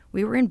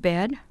We were in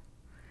bed.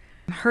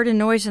 I heard a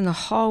noise in the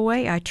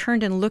hallway. I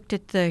turned and looked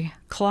at the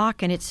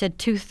clock, and it said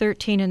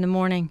 2:13 in the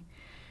morning.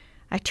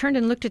 I turned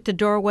and looked at the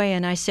doorway,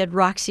 and I said,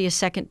 "Roxy," a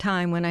second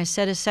time. When I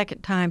said a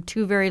second time,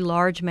 two very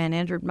large men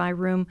entered my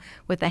room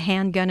with a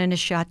handgun and a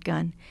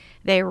shotgun.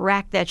 They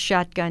racked that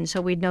shotgun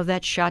so we'd know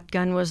that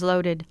shotgun was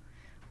loaded.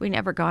 We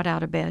never got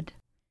out of bed.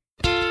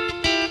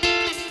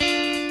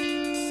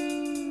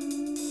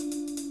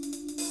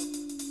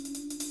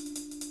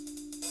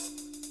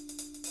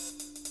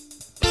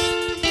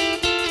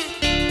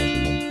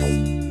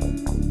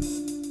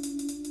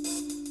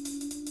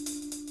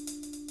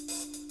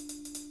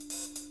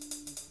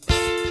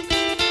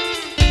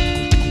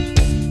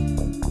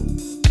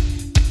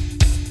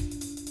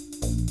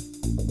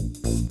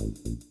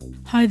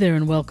 Hi there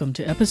and welcome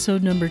to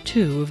episode number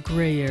 2 of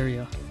Gray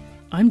Area.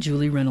 I'm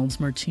Julie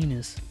Reynolds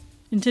Martinez.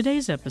 In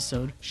today's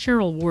episode,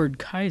 Cheryl Ward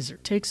Kaiser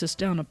takes us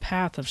down a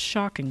path of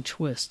shocking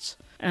twists.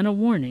 And a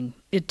warning,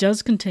 it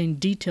does contain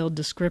detailed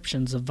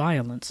descriptions of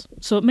violence,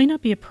 so it may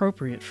not be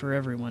appropriate for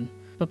everyone.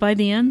 But by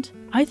the end,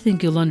 I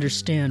think you'll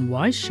understand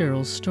why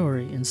Cheryl's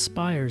story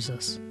inspires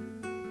us.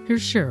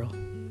 Here's Cheryl.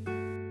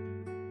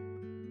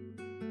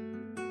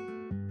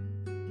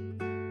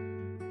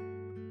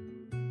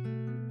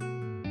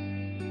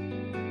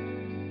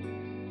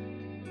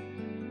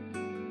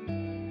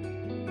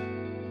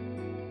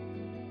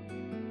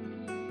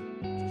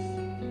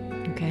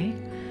 Okay.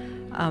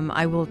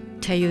 I will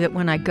tell you that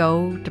when I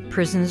go to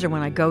prisons or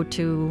when I go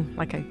to,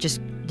 like I just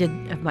did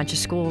a bunch of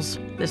schools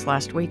this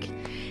last week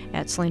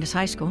at Salinas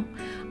High School,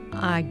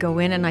 I go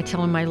in and I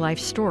tell them my life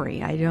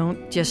story. I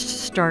don't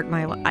just start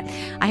my life.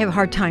 I have a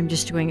hard time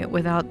just doing it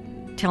without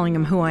telling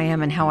them who I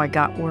am and how I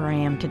got where I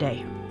am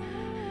today.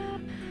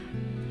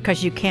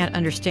 Because you can't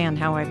understand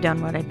how I've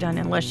done what I've done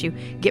unless you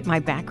get my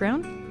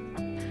background.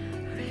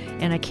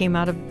 And I came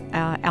out of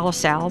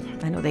Alisal.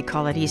 I know they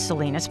call it East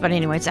Salinas, but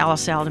anyway, it's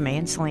Alisal to me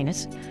in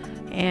Salinas.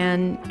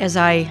 And as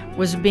I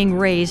was being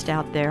raised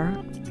out there,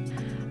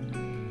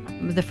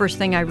 the first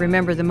thing I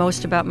remember the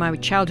most about my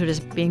childhood is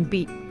being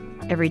beat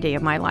every day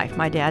of my life.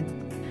 My dad.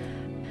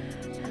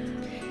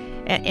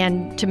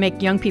 And to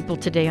make young people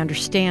today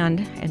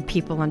understand, and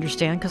people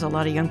understand, because a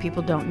lot of young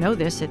people don't know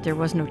this, that there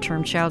was no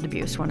term child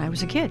abuse when I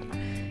was a kid.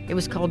 It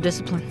was called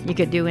discipline. You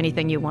could do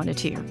anything you wanted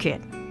to your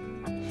kid.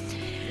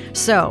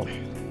 So,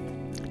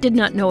 did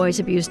not know I was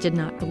abused, did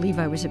not believe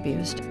I was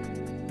abused.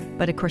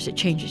 But of course it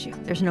changes you.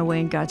 There's no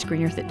way in God's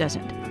green earth it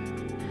doesn't.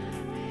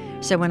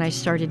 So when I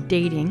started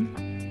dating,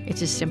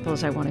 it's as simple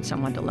as I wanted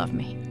someone to love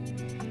me.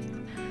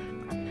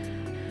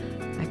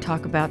 I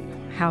talk about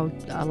how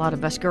a lot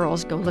of us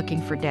girls go looking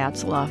for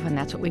dad's love, and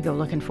that's what we go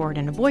looking for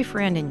in a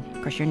boyfriend, and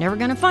of course you're never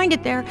going to find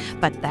it there,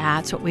 but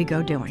that's what we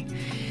go doing.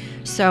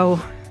 So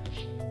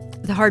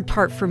the hard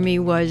part for me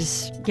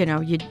was,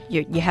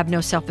 you have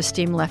no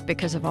self-esteem left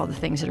because of all the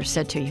things that are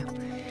said to you.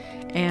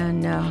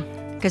 And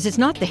because it's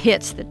not the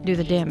hits that do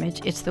the damage,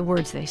 it's the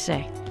words they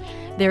say.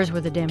 There's where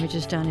the damage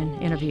is done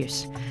in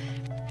abuse.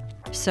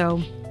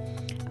 So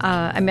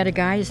I met a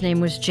guy, his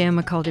name was Jim,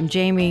 I called him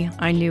Jamie.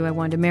 I knew I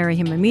wanted to marry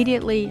him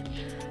immediately.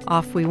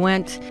 Off we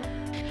went.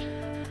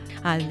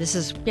 I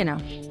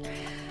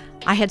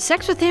had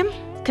sex with him,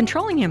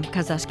 controlling him,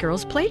 because us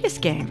girls play this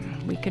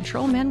game. We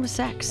control men with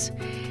sex.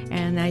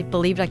 And I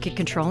believed I could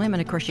control him, and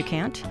of course you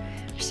can't.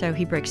 So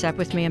he breaks up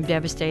with me, I'm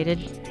devastated.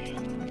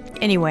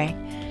 Anyway,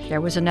 there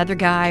was another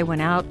guy,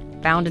 went out,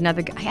 found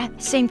another guy. Yeah,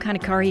 same kind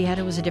of car he had,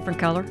 it was a different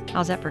color.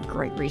 How's that for a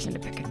great reason to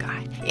pick a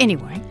guy?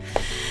 Anyway,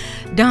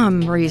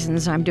 dumb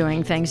reasons I'm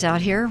doing things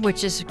out here,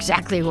 which is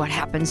exactly what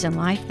happens in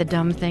life, the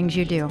dumb things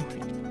you do.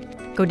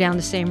 Go down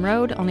the same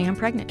road, only I'm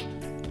pregnant.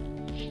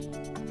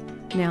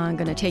 Now I'm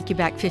going to take you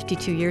back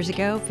 52 years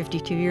ago.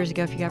 52 years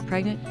ago, if you got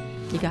pregnant,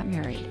 you got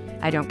married.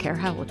 I don't care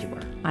how old you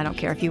were. I don't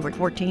care if you were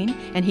 14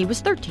 and he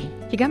was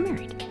 13. You got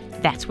married.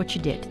 That's what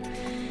you did.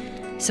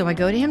 So I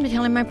go to him to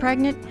tell him I'm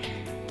pregnant.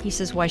 He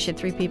says, why should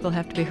 3 people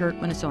have to be hurt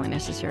when it's only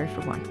necessary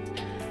for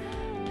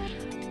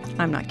 1?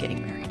 I'm not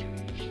getting married.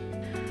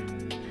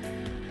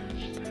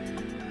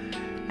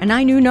 And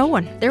I knew no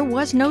one. There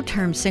was no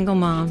term single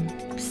mom,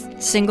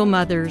 single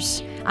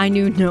mothers. I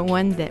knew no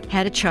one that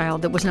had a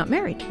child that was not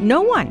married.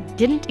 No one.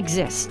 Didn't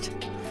exist.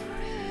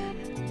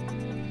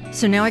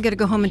 So now I got to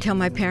go home and tell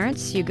my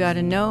parents. You got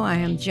to know I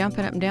am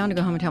jumping up and down to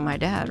go home and tell my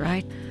dad,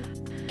 right?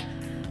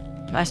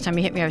 Last time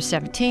he hit me, I was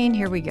 17.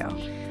 Here we go.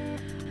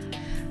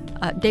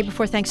 Day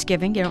before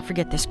Thanksgiving, you don't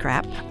forget this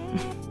crap.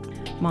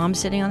 Mom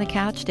sitting on the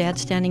couch, Dad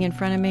standing in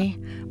front of me.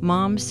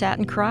 Mom sat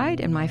and cried,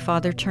 and my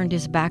father turned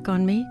his back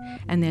on me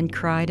and then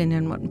cried and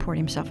then went and poured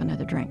himself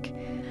another drink.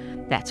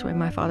 That's the way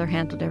my father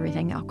handled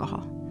everything,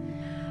 alcohol.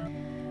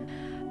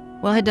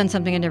 Well, I had done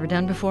something I'd never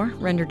done before,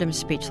 rendered him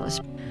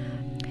speechless.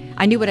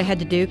 I knew what I had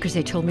to do because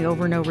they told me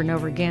over and over and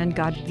over again,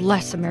 God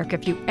bless America,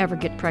 if you ever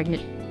get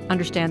pregnant,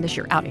 understand this,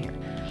 you're out of here.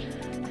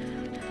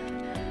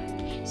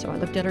 So I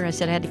looked at her and I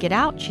said I had to get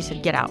out. She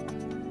said, get out.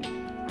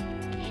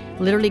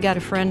 Literally got a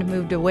friend,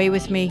 moved away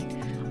with me.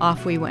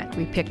 Off we went.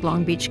 We picked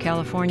Long Beach,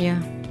 California.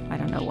 I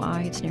don't know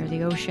why. It's near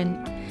the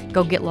ocean.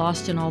 Go get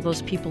lost in all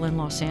those people in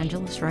Los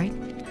Angeles, right?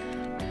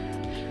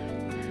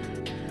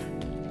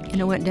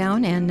 And I went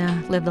down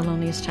and lived the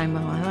loneliest time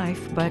of my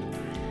life. But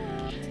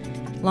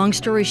long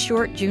story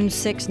short, June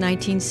 6,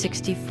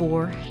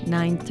 1964,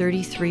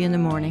 9:33 in the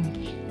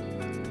morning,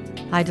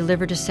 I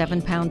delivered a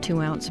 7-pound,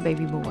 2-ounce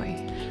baby boy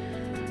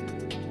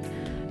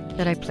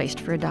that I placed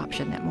for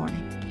adoption that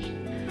morning.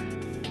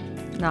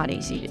 Not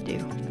easy to do.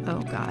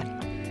 Oh, God.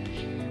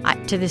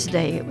 To this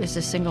day, it was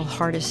the single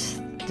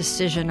hardest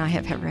decision I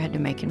have ever had to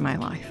make in my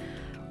life.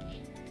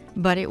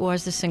 But it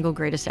was the single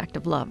greatest act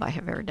of love I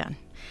have ever done.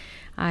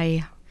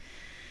 I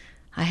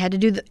had to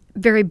do the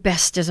very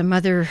best as a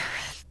mother.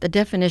 The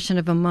definition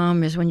of a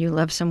mom is when you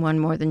love someone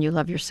more than you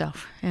love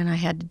yourself. And I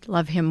had to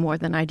love him more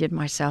than I did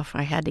myself.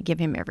 I had to give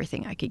him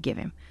everything I could give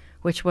him,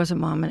 which was a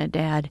mom and a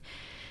dad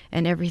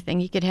and everything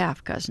he could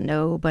have, because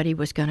nobody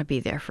was going to be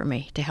there for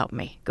me to help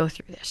me go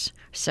through this.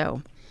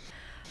 So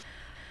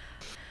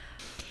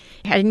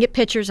I didn't get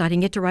pictures. I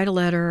didn't get to write a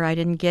letter. I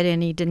didn't get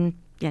any, didn't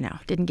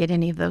get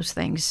any of those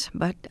things.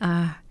 But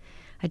I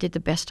did the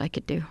best I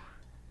could do.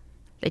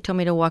 They told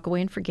me to walk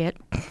away and forget.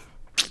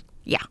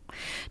 Yeah,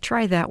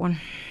 try that one.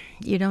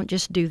 You don't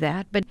just do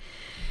that. But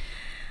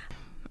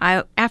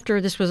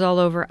after this was all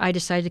over, I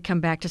decided to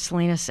come back to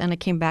Salinas, and I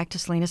came back to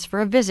Salinas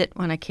for a visit.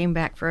 When I came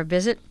back for a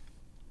visit,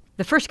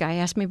 the first guy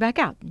asked me back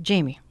out.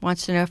 Jamie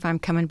wants to know if I'm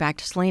coming back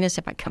to Salinas.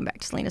 If I come back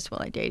to Salinas,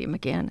 will I date him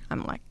again?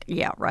 I'm like,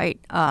 yeah, right.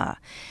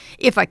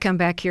 If I come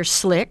back here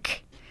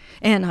slick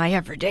and I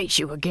ever date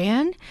you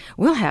again,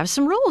 we'll have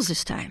some rules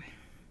this time.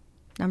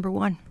 Number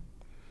 1,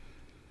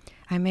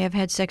 I may have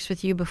had sex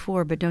with you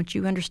before, but don't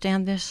you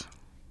understand this?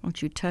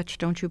 Don't you touch,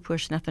 don't you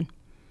push, nothing.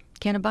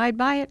 Can't abide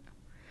by it.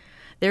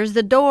 There's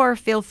the door.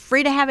 Feel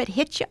free to have it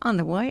hit you on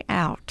the way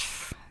out.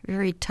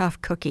 Very tough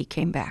cookie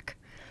came back.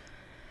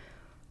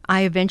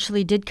 I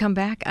eventually did come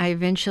back. I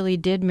eventually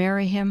did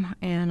marry him,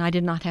 and I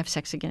did not have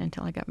sex again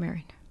until I got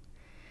married.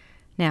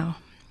 Now,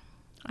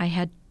 I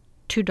had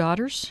 2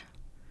 daughters.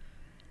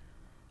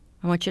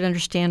 I want you to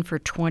understand, for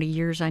 20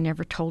 years, I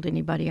never told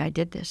anybody I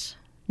did this.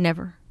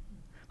 Never.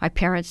 My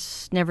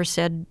parents never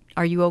said,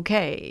 "Are you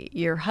okay?"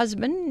 Your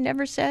husband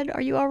never said,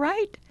 "Are you all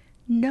right?"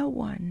 No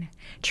one.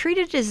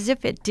 Treated it as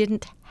if it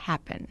didn't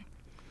happen.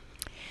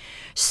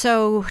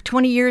 So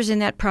 20 years in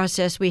that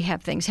process, we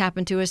have things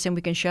happen to us, and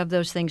we can shove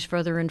those things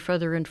further and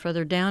further and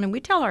further down, and we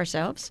tell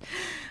ourselves,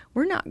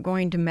 we're not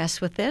going to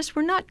mess with this.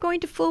 We're not going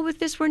to fool with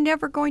this. We're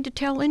never going to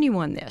tell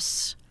anyone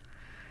this.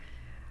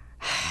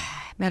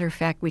 Matter of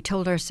fact, we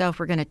told ourselves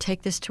we're going to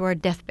take this to our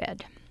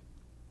deathbed.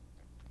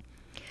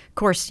 Of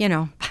course,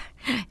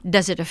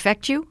 does it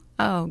affect you?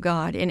 Oh,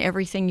 God, in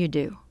everything you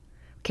do.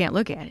 Can't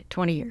look at it.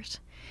 20 years.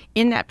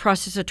 In that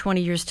process of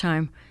 20 years'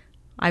 time,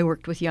 I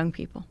worked with young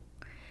people.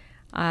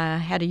 I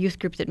had a youth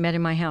group that met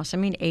in my house.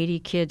 80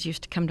 kids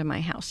used to come to my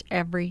house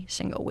every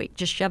single week.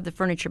 Just shoved the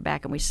furniture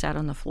back and we sat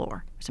on the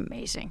floor. It was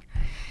amazing.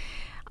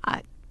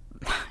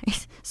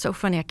 It's so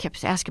funny. I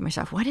kept asking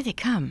myself, why did they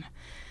come?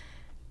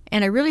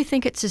 And I really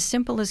think it's as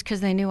simple as because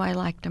they knew I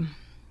liked them.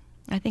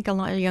 I think a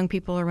lot of young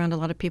people are around a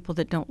lot of people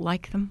that don't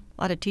like them.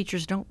 A lot of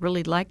teachers don't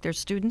really like their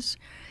students.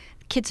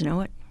 Kids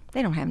know it.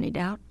 They don't have any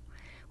doubt.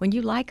 When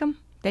you like them,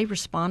 they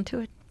respond to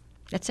it.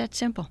 It's that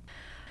simple.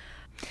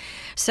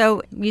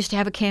 So we used to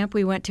have a camp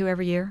we went to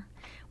every year.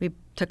 We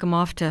took them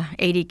off to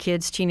 80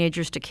 kids,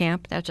 teenagers, to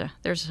camp.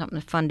 There's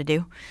something fun to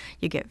do.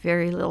 You get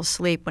very little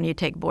sleep when you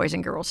take boys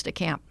and girls to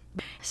camp.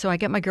 So I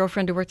got my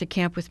girlfriend to work the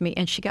camp with me,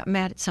 and she got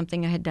mad at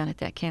something I had done at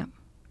that camp.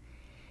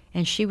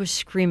 And she was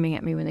screaming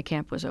at me when the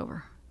camp was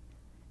over.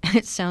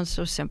 It sounds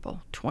so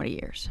simple, 20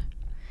 years.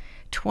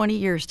 20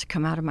 years to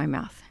come out of my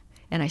mouth.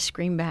 And I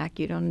screamed back,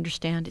 "You don't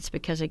understand. It's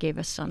because I gave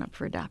a son up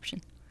for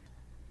adoption."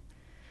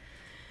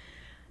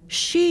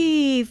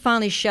 She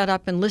finally shut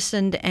up and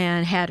listened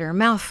and had her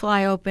mouth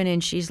fly open,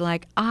 and she's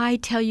like, "I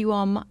tell you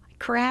all my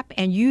crap,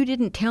 and you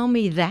didn't tell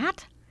me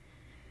that?"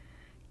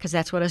 Because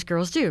that's what us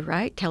girls do,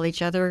 right? Tell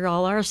each other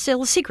all our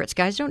little secrets.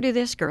 Guys don't do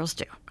this, girls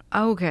do.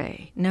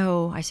 Okay,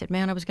 no. I said,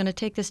 man, I was going to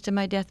take this to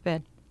my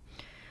deathbed.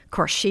 Of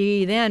course,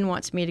 she then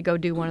wants me to go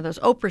do one of those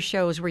Oprah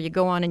shows where you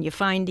go on and you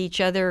find each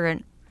other,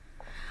 and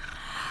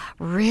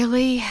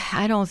really?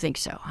 I don't think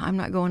so. I'm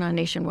not going on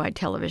nationwide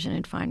television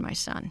and find my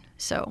son.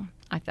 So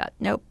I thought,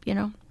 nope,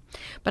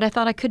 But I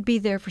thought I could be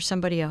there for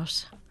somebody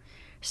else.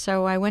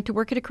 So I went to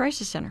work at a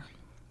crisis center.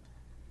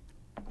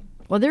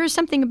 Well, there is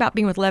something about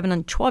being with 11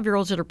 and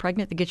 12-year-olds that are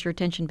pregnant that gets your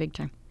attention big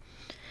time.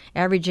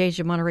 Average age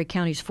of Monterey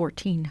County is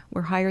 14.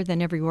 We're higher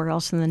than everywhere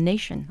else in the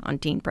nation on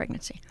teen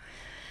pregnancy.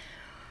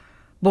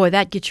 Boy,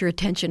 that gets your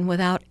attention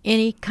without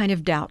any kind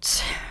of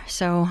doubts.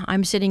 So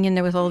I'm sitting in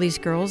there with all these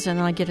girls, and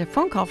I get a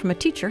phone call from a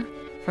teacher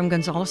from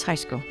Gonzales High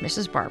School,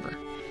 Mrs. Barber.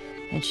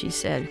 And she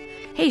said,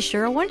 "Hey,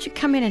 Cheryl, why don't you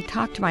come in and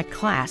talk to my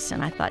class?"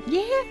 And I thought,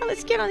 yeah,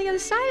 let's get on the other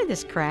side of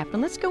this crap,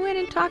 and let's go in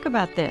and talk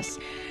about this.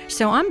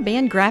 So I'm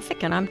being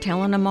graphic, and I'm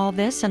telling them all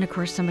this, and of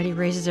course somebody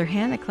raises their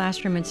hand in the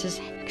classroom and says,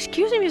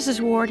 "Excuse me,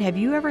 Mrs. Ward, have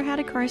you ever had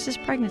a crisis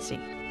pregnancy?"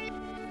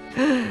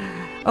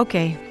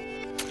 Okay,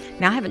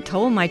 now I haven't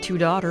told my 2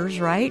 daughters,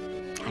 right?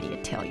 How do you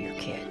tell your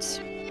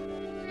kids?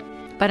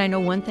 But I know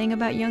one thing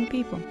about young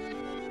people.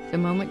 The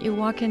moment you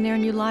walk in there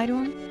and you lie to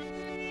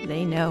them,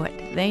 They know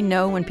it. They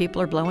know when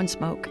people are blowing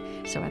smoke.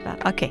 So I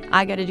thought, okay,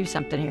 I got to do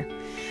something here.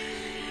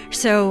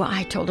 So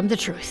I told them the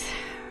truth.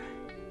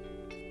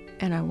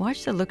 And I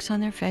watched the looks on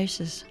their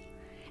faces.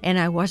 And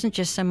I wasn't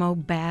just some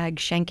old bag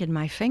shanking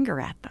my finger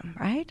at them,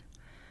 right?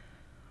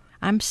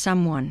 I'm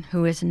someone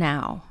who is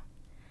now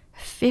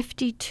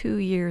 52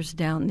 years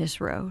down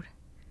this road.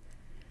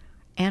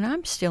 And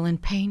I'm still in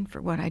pain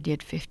for what I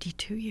did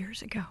 52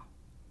 years ago.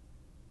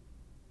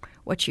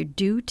 What you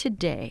do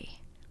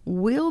today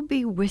will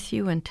be with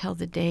you until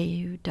the day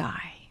you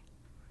die.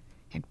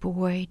 And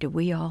boy, do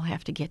we all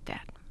have to get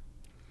that.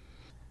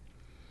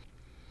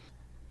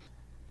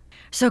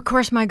 So, of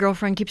course, my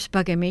girlfriend keeps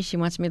bugging me. She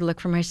wants me to look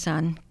for my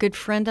son. Good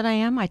friend that I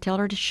am, I tell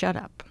her to shut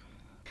up.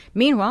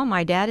 Meanwhile,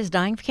 my dad is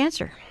dying of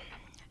cancer.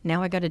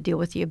 Now I got to deal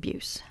with the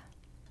abuse.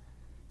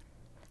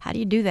 How do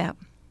you do that?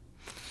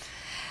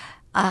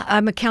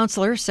 I'm a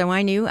counselor, so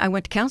I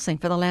went to counseling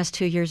for the last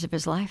 2 years of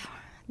his life.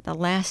 The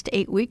last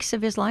 8 weeks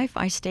of his life,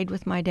 I stayed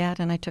with my dad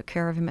and I took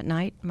care of him at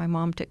night. My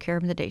mom took care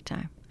of him in the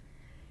daytime.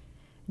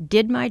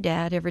 Did my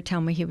dad ever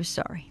tell me he was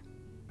sorry?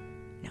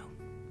 No.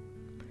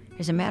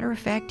 As a matter of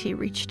fact, he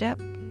reached up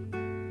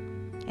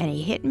and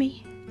he hit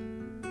me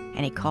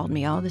and he called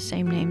me all the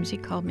same names he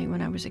called me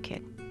when I was a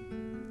kid.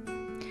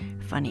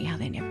 Funny how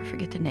they never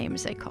forget the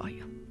names they call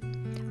you.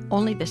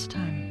 Only this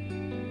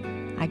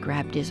time, I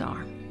grabbed his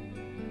arm.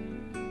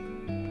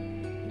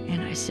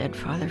 And I said,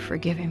 Father,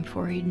 forgive him,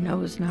 for he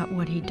knows not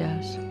what he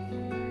does.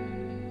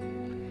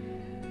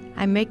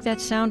 I make that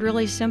sound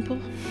really simple.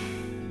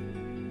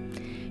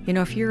 You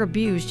know, if you're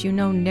abused, you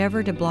know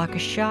never to block a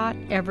shot,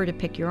 ever to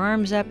pick your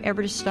arms up,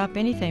 ever to stop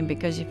anything,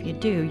 because if you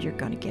do, you're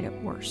going to get it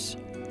worse.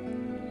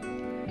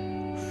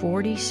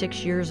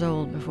 46 years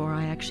old before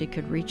I actually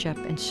could reach up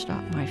and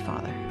stop my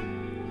father.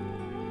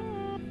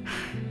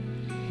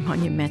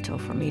 Monumental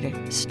for me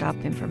to stop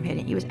him from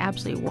hitting. He was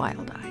absolutely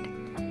wild-eyed.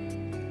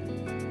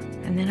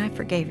 And then I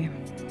forgave him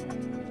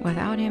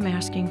without him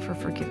asking for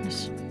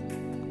forgiveness.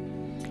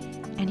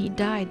 And he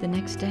died the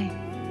next day.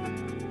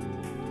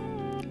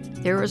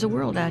 There is a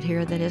world out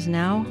here that is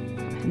now,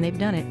 and they've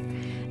done it,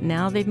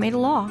 now they've made a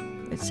law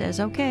that says,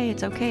 okay,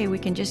 it's okay, we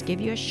can just give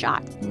you a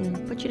shot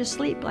and put you to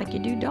sleep like you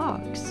do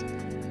dogs.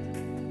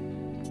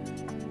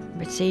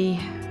 But see,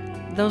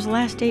 those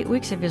last 8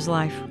 weeks of his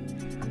life,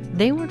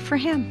 they weren't for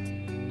him.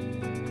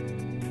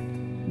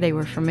 They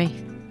were for me.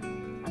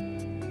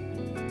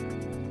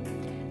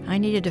 I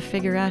needed to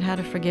figure out how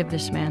to forgive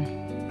this man.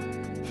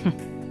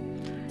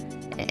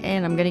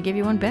 And I'm going to give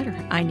you one better.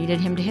 I needed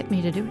him to hit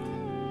me to do it.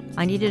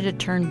 I needed to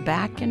turn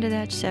back into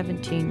that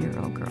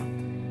 17-year-old girl.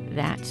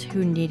 That's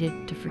who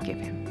needed to forgive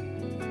him.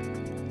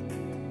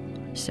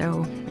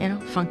 So,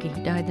 Funky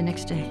died the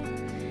next day.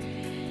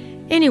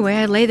 Anyway,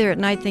 I lay there at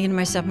night thinking to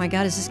myself, my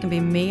God, is this going to be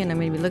me and I'm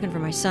going to be looking for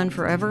my son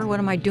forever? What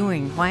am I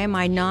doing? Why am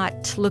I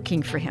not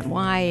looking for him?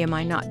 Why am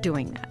I not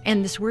doing that?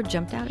 And this word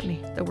jumped out at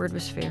me. The word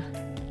was fear.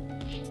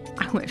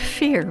 I went,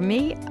 fear?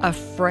 Me?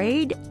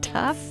 Afraid?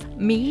 Tough?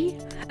 Me?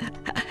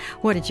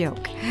 What a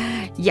joke.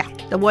 Yeah,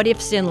 the what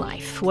ifs in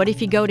life. What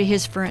if you go to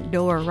his front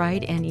door,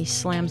 right, and he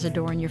slams the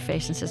door in your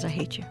face and says, I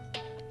hate you?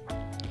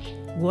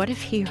 What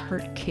if he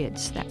hurt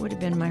kids? That would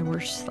have been my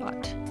worst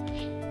thought.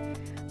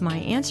 My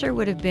answer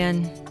would have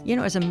been,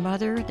 as a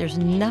mother, there's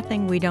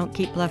nothing we don't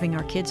keep loving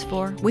our kids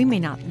for. We may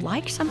not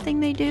like something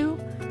they do,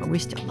 but we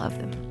still love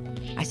them.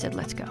 I said,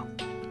 let's go.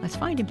 Let's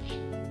find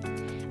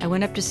him. I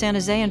went up to San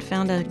Jose and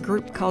found a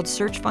group called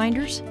Search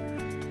Finders.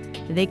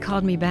 They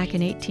called me back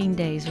in 18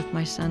 days with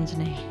my son's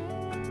name.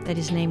 That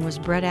his name was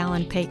Brett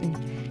Allen Payton,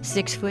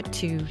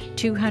 6'2",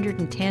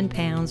 210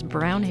 pounds,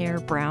 brown hair,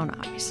 brown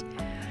eyes.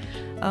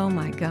 Oh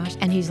my gosh.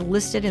 And he's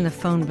listed in the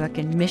phone book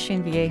in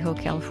Mission Viejo,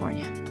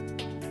 California.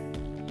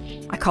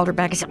 I called her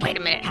back and said, wait a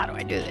minute, how do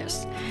I do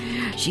this?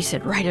 She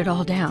said, write it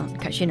all down,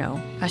 because,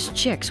 us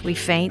chicks, we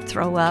faint,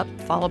 throw up,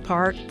 fall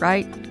apart,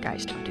 right?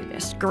 Guys don't do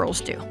this.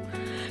 Girls do.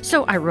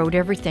 So I wrote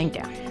everything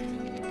down,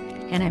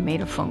 and I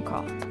made a phone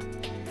call.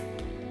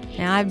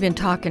 Now, I've been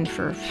talking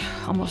for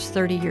almost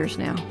 30 years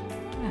now.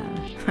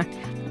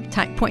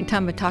 Point in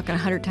time, I'm talking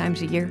 100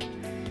 times a year.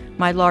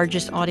 My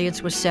largest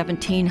audience was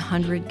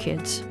 1,700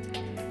 kids.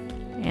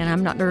 And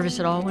I'm not nervous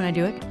at all when I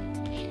do it.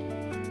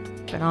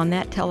 But on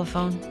that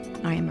telephone,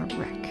 I am a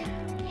wreck.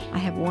 I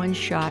have one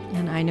shot,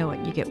 and I know it.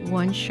 You get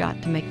one shot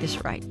to make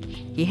this right.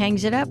 He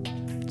hangs it up,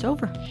 it's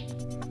over.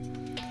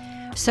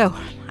 So,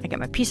 I got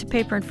my piece of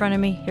paper in front of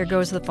me. Here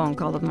goes the phone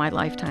call of my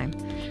lifetime.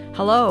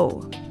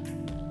 Hello.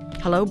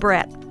 Hello,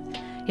 Brett.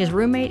 His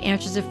roommate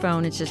answers the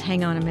phone and says,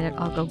 hang on a minute,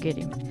 I'll go get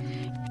him.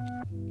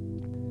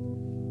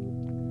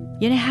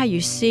 You know how you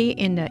see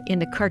in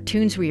the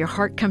cartoons where your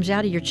heart comes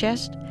out of your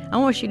chest? I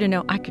want you to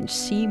know I can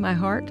see my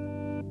heart.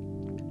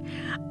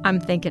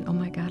 I'm thinking, oh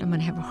my God, I'm going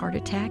to have a heart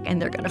attack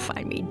and they're going to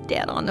find me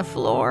dead on the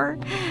floor.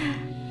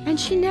 And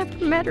she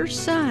never met her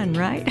son,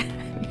 right?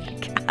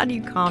 How do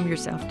you calm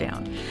yourself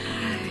down?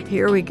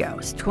 Here we go.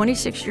 It's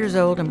 26 years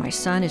old and my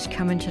son is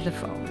coming to the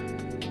phone.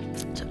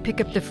 So I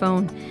pick up the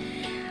phone.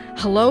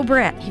 Hello,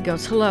 Brett. He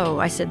goes, hello.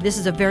 I said, this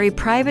is a very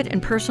private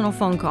and personal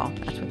phone call.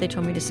 That's what they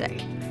told me to say.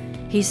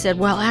 He said,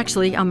 well,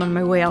 actually, I'm on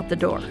my way out the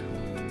door.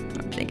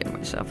 I'm thinking to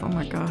myself, oh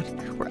my God.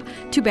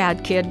 Too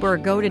bad, kid. We're a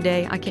go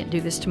today. I can't do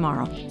this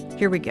tomorrow.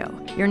 Here we go.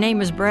 Your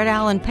name is Brett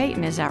Allen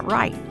Payton, is that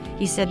right?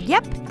 He said,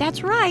 yep,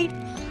 that's right.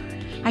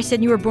 I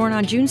said, you were born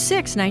on June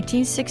 6,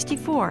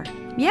 1964.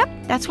 Yep,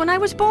 that's when I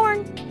was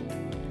born.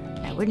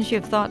 Now, wouldn't you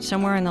have thought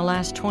somewhere in the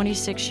last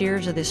 26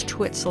 years of this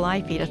twit's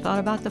life he'd have thought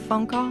about the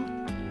phone call?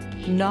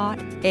 Not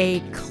a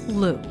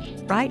clue,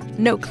 right?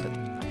 No clue.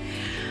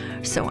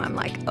 So I'm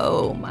like,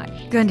 oh my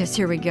goodness,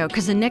 here we go.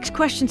 Because the next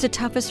question's the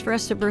toughest for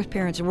us as birth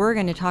parents. We're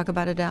going to talk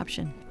about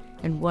adoption.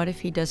 And what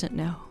if he doesn't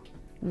know?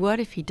 What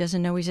if he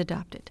doesn't know he's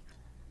adopted?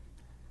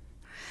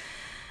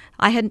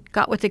 I had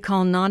got what they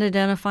call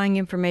non-identifying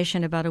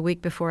information about a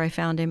week before I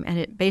found him, and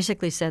it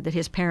basically said that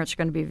his parents are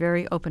going to be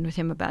very open with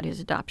him about his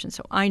adoption.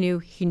 So I knew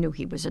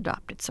he was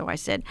adopted. So I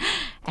said,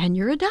 and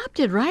you're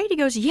adopted, right? He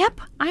goes,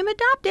 yep, I'm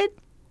adopted.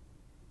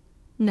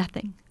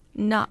 Nothing.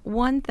 Not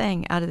one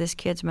thing out of this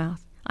kid's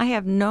mouth. I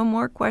have no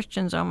more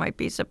questions on my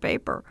piece of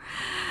paper.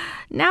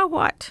 Now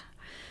what?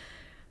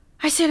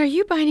 I said, are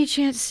you by any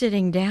chance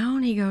sitting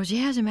down? He goes,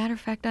 yeah, as a matter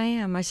of fact, I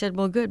am. I said,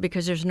 well, good,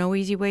 because there's no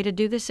easy way to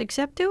do this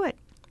except do it.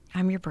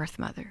 I'm your birth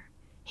mother.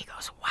 He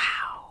goes,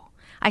 wow.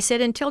 I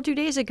said, until 2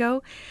 days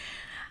ago,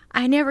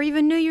 I never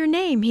even knew your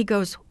name. He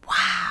goes,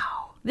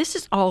 wow. This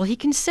is all he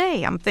can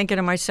say. I'm thinking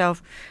to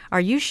myself,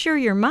 are you sure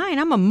you're mine?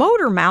 I'm a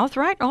motor mouth,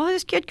 right? All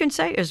this kid can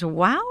say is,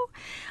 wow.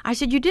 I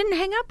said, you didn't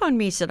hang up on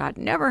me. He said, I'd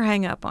never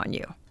hang up on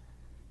you.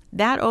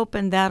 That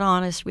open, that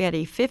honest. We had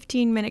a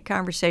 15-minute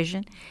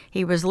conversation.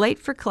 He was late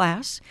for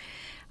class.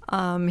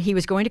 He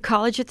was going to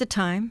college at the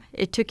time.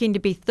 It took him to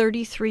be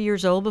 33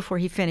 years old before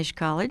he finished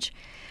college,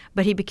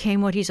 but he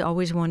became what he's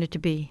always wanted to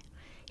be.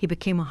 He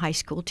became a high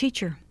school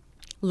teacher.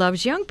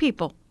 Loves young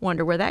people.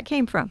 Wonder where that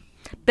came from.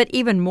 But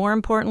even more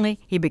importantly,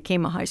 he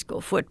became a high school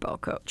football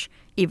coach.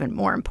 Even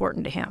more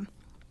important to him.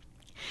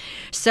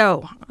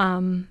 So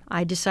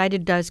I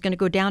decided I was going to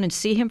go down and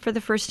see him for the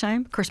first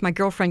time. Of course, my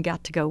girlfriend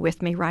got to go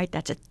with me, right?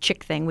 That's a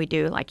chick thing we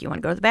do. Like, you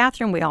want to go to the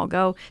bathroom? We all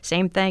go.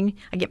 Same thing.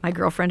 I get my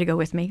girlfriend to go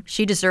with me.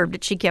 She deserved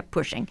it. She kept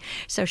pushing.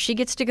 So she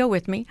gets to go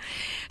with me.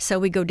 So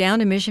we go down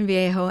to Mission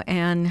Viejo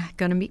and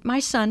going to meet my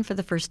son for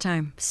the first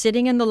time.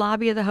 Sitting in the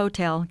lobby of the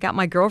hotel. Got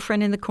my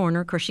girlfriend in the corner.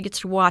 Of course, she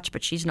gets to watch,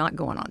 but she's not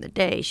going on the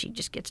day. She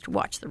just gets to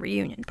watch the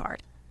reunion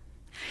part.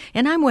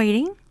 And I'm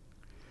waiting.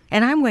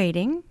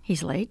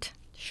 He's late.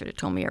 Should have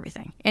told me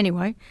everything.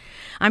 Anyway,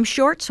 I'm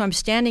short, so I'm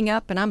standing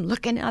up, and I'm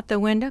looking out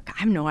the window. I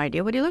have no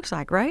idea what he looks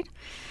like, right?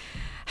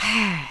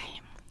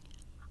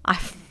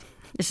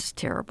 This is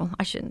terrible.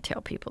 I shouldn't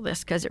tell people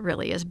this because it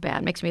really is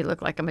bad. It makes me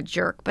look like I'm a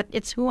jerk, but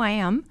it's who I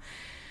am.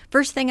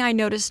 First thing I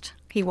noticed,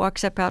 he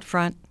walks up out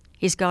front.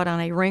 He's got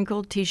on a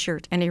wrinkled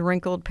T-shirt and a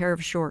wrinkled pair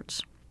of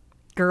shorts.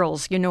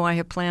 Girls, you know I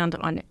have planned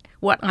on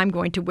what I'm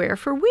going to wear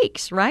for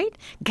weeks, right?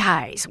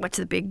 Guys, what's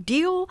the big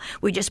deal?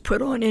 We just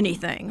put on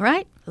anything,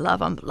 right?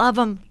 Love 'em, love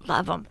 'em,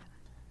 love 'em.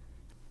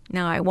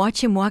 Now, I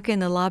watch him walk in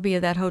the lobby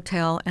of that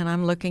hotel, and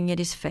I'm looking at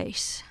his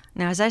face.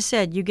 Now, as I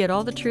said, you get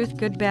all the truth,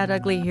 good, bad,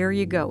 ugly. Here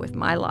you go with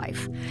my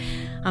life.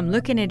 I'm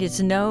looking at his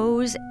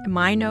nose,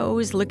 my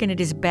nose, looking at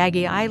his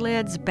baggy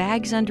eyelids,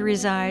 bags under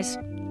his eyes.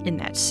 Isn't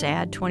that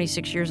sad?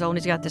 26 years old, and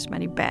he's got this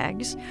many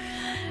bags.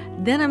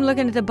 Then I'm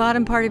looking at the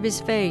bottom part of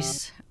his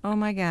face. Oh,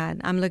 my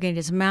God. I'm looking at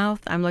his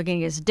mouth. I'm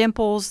looking at his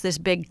dimples, this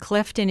big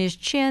cleft in his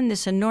chin,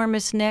 this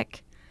enormous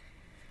neck.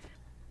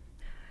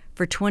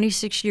 For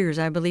 26 years,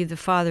 I believe the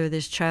father of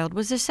this child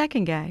was the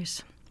second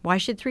guy's. Why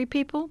should 3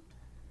 people?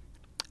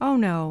 Oh,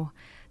 no.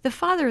 The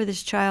father of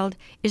this child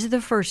is the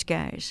first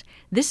guy's.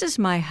 This is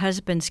my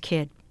husband's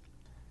kid.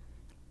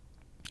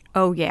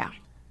 Oh, yeah.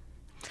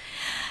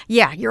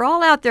 Yeah, you're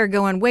all out there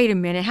going, wait a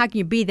minute, how can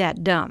you be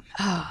that dumb?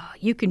 Oh,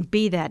 you can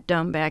be that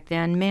dumb back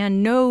then.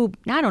 Man, no,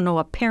 I don't know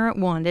a parent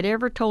one that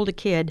ever told a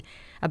kid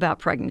about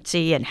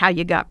pregnancy and how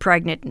you got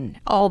pregnant and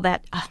all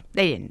that.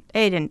 They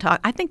didn't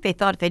talk. I think they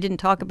thought if they didn't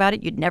talk about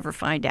it, you'd never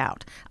find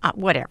out.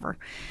 Whatever.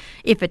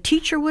 If a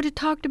teacher would have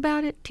talked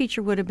about it,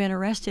 teacher would have been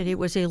arrested. It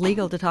was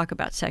illegal to talk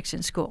about sex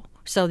in school.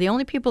 So the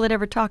only people that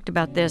ever talked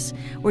about this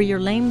were your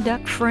lame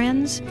duck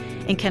friends.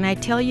 And can I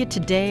tell you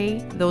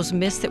today, those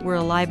myths that were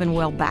alive and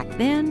well back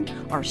then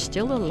are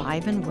still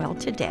alive and well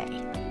today.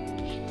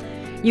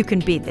 You can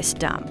be this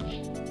dumb.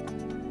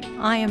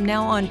 I am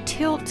now on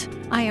tilt.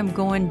 I am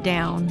going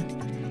down.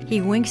 He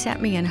winks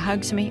at me and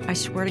hugs me. I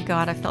swear to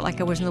God, I felt like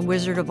I was in the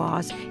Wizard of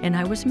Oz, and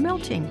I was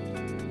melting.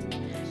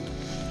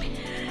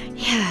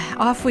 Yeah,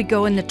 off we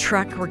go in the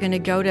truck. We're going to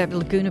go to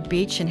Laguna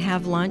Beach and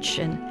have lunch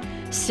and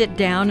sit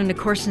down. And, of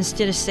course,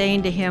 instead of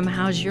saying to him,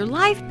 how's your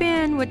life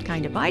been? What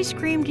kind of ice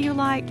cream do you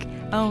like?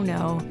 Oh,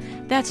 no,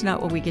 that's not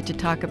what we get to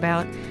talk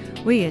about.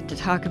 We get to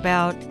talk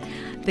about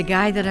the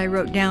guy that I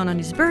wrote down on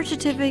his birth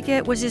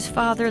certificate was his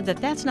father,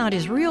 that's not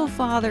his real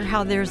father,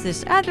 how there's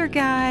this other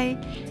guy.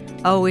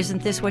 Oh,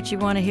 isn't this what you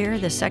want to hear?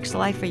 The sex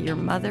life of your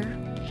mother?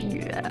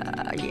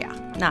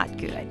 Yeah, not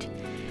good.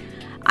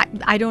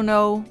 I don't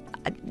know.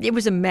 It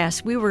was a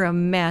mess. We were a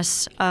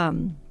mess.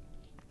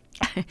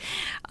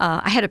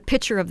 I had a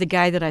picture of the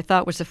guy that I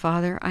thought was the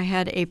father. I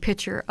had a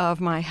picture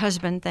of my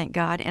husband, thank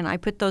God, and I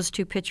put those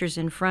two pictures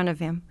in front of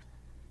him.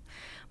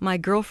 My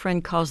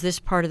girlfriend calls this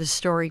part of the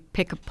story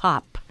pick a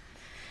pop.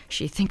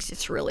 She thinks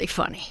it's really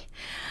funny.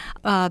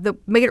 The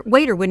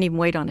waiter wouldn't even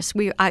wait on us.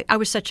 I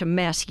was such a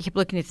mess. He kept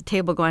looking at the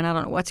table going, I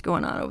don't know what's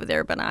going on over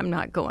there, but I'm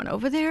not going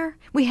over there.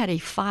 We had a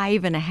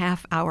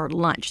 5.5-hour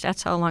lunch.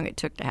 That's how long it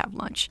took to have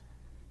lunch.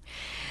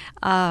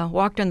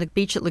 Walked on the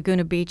beach at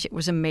Laguna Beach. It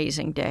was an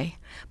amazing day.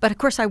 But, of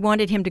course, I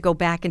wanted him to go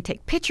back and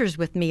take pictures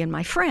with me and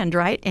my friend,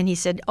 right? And he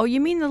said, oh,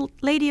 you mean the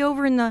lady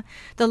over in the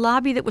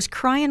lobby that was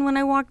crying when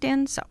I walked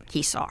in? So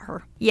he saw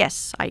her.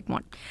 Yes, I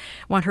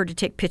want her to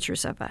take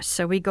pictures of us.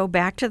 So we go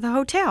back to the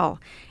hotel,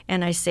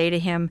 and I say to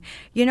him,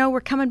 you know, we're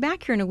coming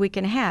back here in a week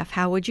and a half.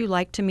 How would you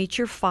like to meet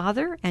your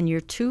father and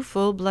your 2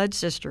 full-blood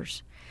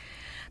sisters?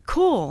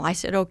 Cool. I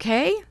said,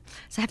 okay.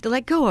 So I have to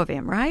let go of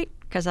him, right?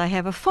 Because I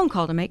have a phone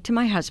call to make to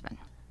my husband.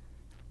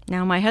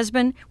 Now, my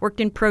husband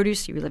worked in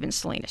produce. You live in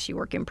Salinas. You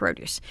work in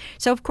produce.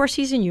 So, of course,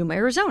 he's in Yuma,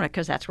 Arizona,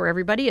 because that's where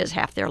everybody is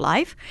half their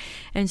life.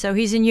 And so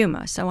he's in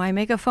Yuma. So I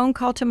make a phone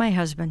call to my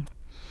husband.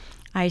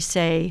 I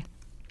say,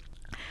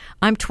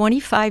 I'm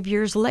 25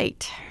 years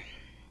late.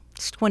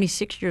 It's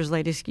 26 years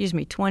late.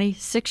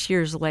 26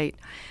 years late.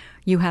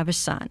 You have a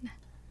son.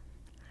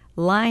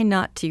 Lie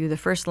not to you. The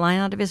first line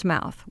out of his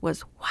mouth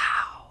was,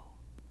 wow.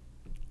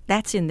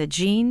 That's in the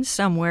genes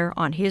somewhere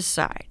on his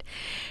side.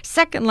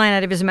 Second line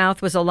out of his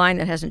mouth was a line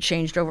that hasn't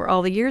changed over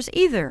all the years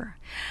either.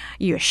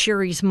 You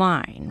sure he's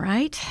mine,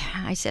 right?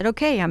 I said,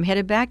 okay, I'm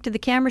headed back to the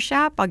camera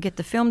shop. I'll get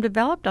the film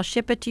developed. I'll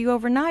ship it to you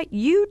overnight.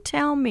 You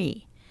tell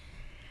me.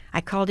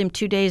 I called him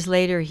 2 days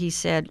later. He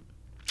said,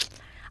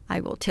 I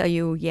will tell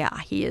you, yeah,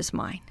 he is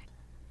mine.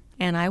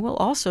 And I will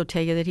also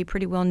tell you that he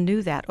pretty well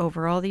knew that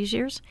over all these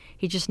years.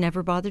 He just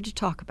never bothered to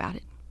talk about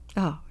it.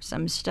 Oh,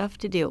 some stuff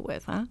to deal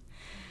with, huh?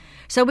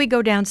 So we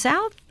go down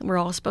south. We're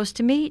all supposed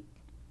to meet.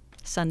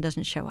 Son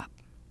doesn't show up.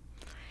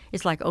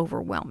 It's like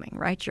overwhelming,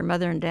 right? Your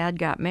mother and dad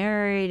got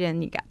married,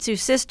 and you got 2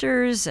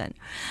 sisters, and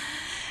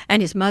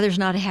his mother's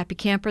not a happy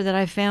camper that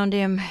I found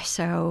him.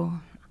 So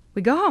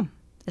we go home.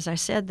 As I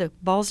said, the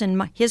ball's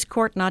in his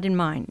court, not in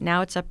mine.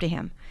 Now it's up to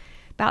him.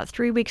 About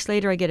 3 weeks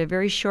later, I get a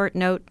very short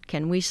note.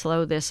 Can we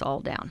slow this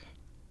all down?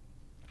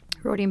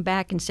 Wrote him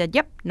back and said,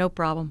 yep, no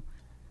problem.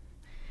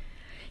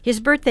 His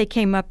birthday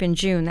came up in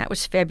June. That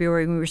was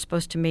February when we were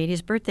supposed to meet.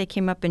 His birthday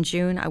came up in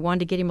June. I wanted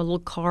to get him a little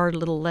card, a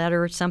little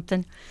letter or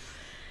something.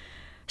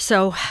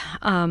 So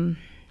I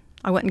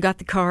went and got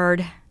the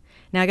card.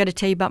 Now I got to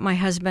tell you about my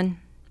husband.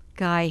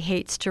 Guy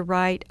hates to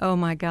write. Oh,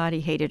 my God,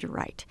 he hated to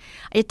write.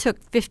 It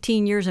took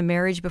 15 years of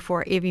marriage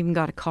before I even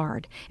got a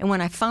card. And when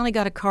I finally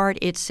got a card,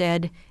 it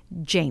said,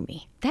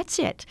 Jamie. That's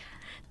it.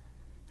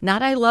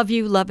 Not I love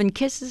you, love and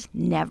kisses.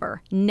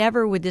 Never.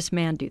 Never would this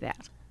man do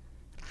that.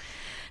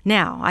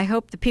 Now, I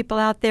hope the people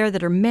out there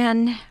that are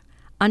men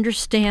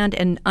understand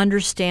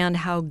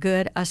how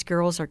good us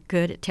girls are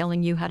good at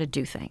telling you how to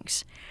do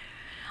things.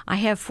 I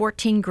have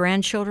 14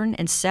 grandchildren,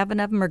 and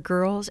 7 of them are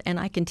girls, and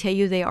I can tell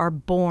you they are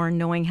born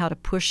knowing how to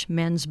push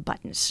men's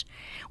buttons.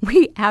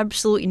 We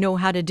absolutely know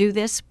how to do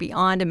this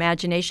beyond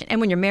imagination.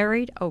 And when you're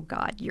married, oh,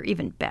 God, you're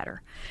even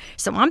better.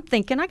 So I'm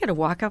thinking I got to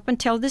walk up and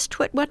tell this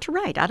twit what to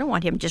write. I don't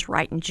want him just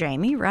writing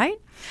Jamie, right?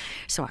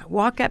 So I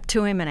walk up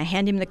to him, and I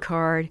hand him the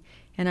card,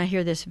 and I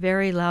hear this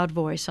very loud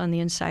voice on the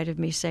inside of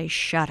me say,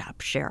 shut up,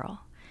 Cheryl.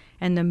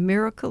 And the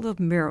miracle of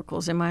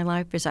miracles in my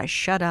life is I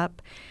shut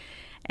up,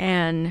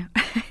 and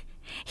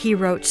he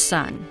wrote,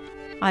 son,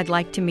 I'd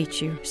like to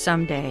meet you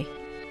someday.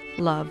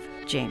 Love,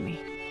 Jamie.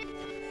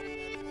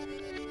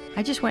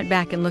 I just went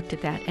back and looked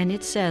at that, and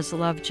it says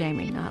love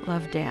Jamie, not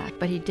love Dad,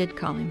 but he did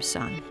call him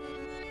son.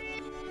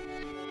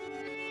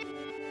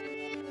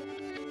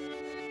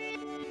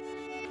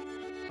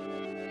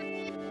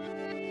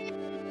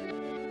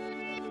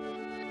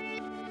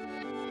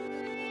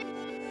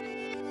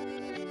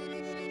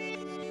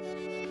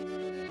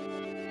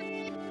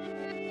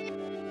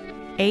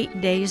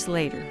 Eight days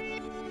later.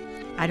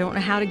 I don't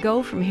know how to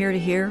go from here to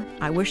here.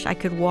 I wish I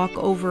could walk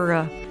over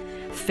a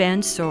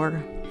fence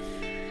or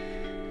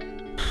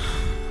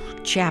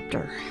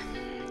chapter.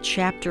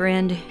 Chapter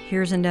end.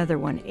 Here's another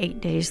one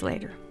 8 days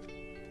later.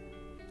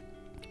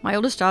 My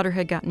oldest daughter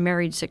had gotten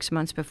married 6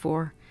 months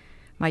before.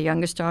 My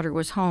youngest daughter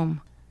was home.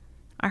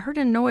 I heard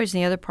a noise in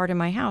the other part of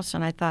my house,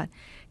 and I thought,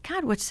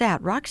 God, what's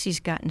that? Roxy's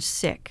gotten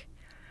sick.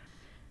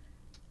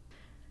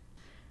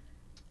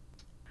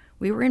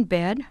 We were in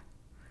bed.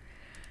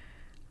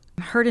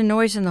 Heard a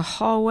noise in the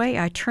hallway.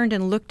 I turned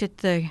and looked at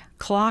the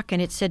clock,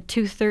 and it said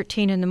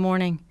 2:13 in the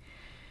morning.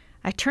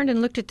 I turned and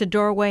looked at the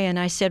doorway, and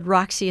I said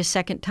Roxy a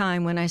second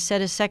time. When I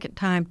said a second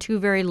time, 2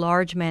 very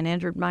large men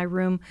entered my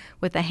room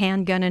with a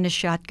handgun and a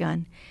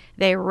shotgun.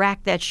 They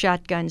racked that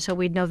shotgun so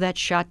we'd know that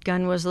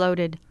shotgun was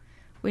loaded.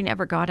 We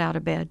never got out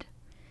of bed.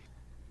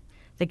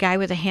 The guy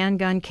with the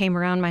handgun came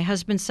around my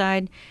husband's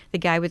side. The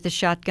guy with the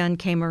shotgun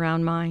came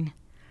around mine.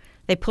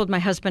 They pulled my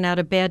husband out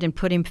of bed and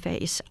put him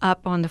face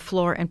up on the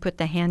floor and put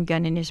the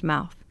handgun in his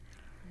mouth.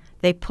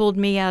 They pulled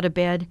me out of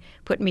bed,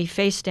 put me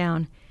face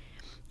down,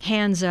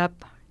 hands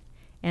up,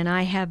 and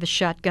I have a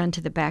shotgun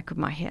to the back of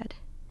my head.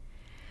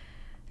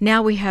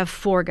 Now we have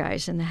 4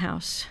 guys in the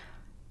house.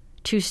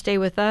 2 stay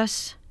with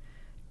us,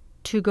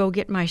 2 go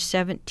get my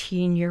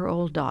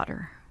 17-year-old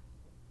daughter.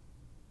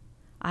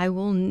 I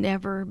will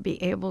never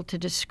be able to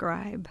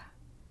describe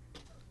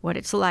what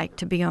it's like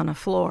to be on a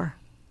floor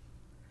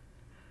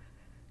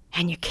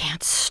and you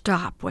can't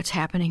stop what's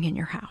happening in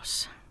your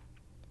house.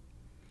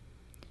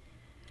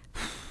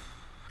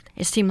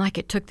 It seemed like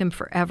it took them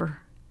forever.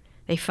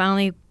 They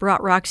finally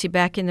brought Roxy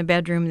back in the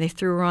bedroom. They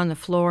threw her on the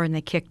floor and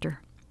they kicked her.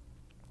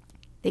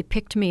 They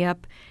picked me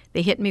up.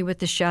 They hit me with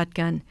the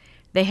shotgun.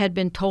 They had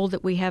been told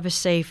that we have a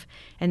safe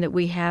and that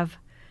we have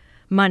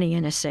money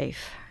in a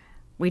safe.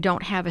 We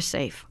don't have a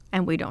safe,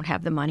 and we don't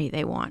have the money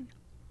they want.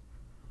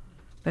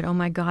 But oh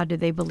my God, do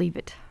they believe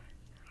it.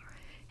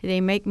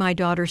 They make my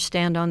daughter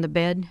stand on the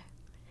bed.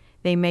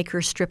 They make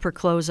her strip her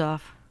clothes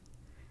off.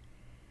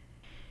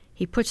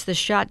 He puts the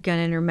shotgun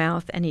in her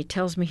mouth, and he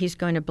tells me he's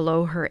going to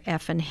blow her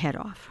effing head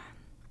off.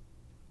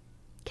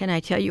 Can I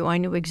tell you, I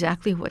knew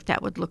exactly what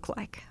that would look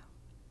like.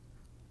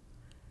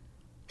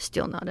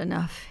 Still not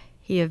enough.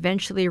 He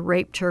eventually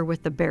raped her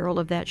with the barrel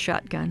of that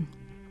shotgun.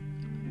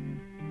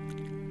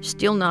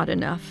 Still not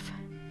enough.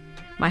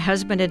 My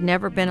husband had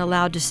never been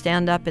allowed to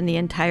stand up in the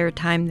entire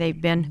time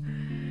they've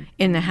been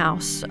in the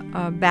house,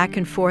 back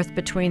and forth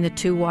between the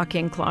 2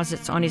 walk-in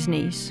closets on his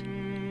knees.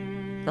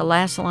 The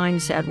last line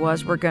said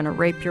was, "We're going to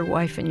rape your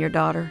wife and your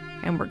daughter,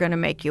 and we're going to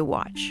make you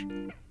watch."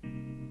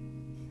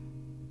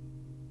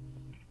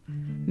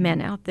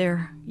 Men out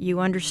there, you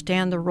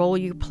understand the role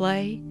you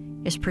play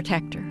is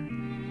protector.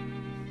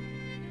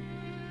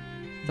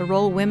 The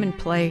role women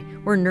play,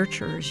 we're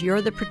nurturers.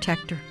 You're the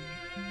protector.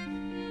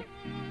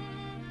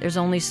 There's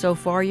only so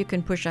far you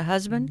can push a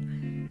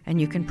husband,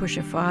 and you can push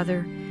a father,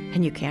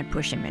 and you can't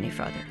push him any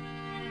further.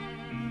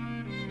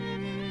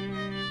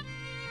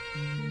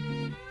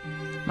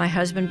 My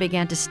husband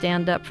began to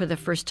stand up for the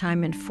first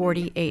time in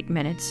 48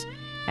 minutes.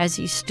 As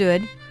he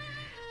stood,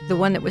 the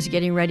one that was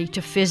getting ready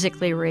to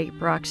physically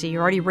rape Roxy, he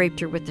already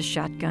raped her with the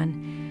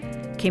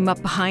shotgun, came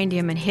up behind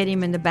him and hit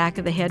him in the back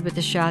of the head with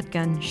the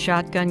shotgun.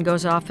 Shotgun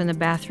goes off in the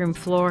bathroom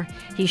floor.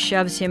 He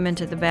shoves him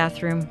into the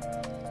bathroom.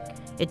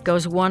 It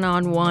goes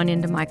one-on-one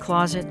into my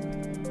closet.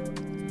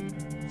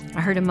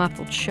 I heard a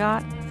muffled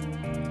shot.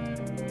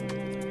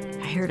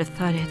 I heard a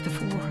thud hit the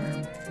floor.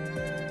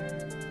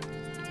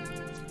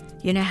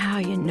 You know how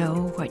you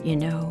know what you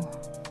know?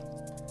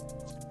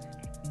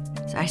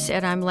 As I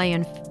said, I'm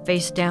laying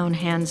face down,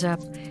 hands up.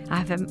 I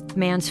have a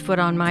man's foot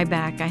on my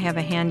back. I have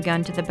a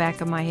handgun to the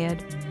back of my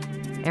head.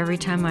 Every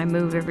time I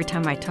move, every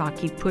time I talk,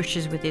 he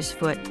pushes with his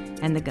foot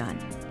and the gun.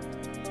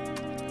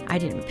 I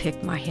didn't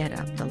pick my head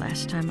up the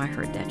last time I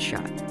heard that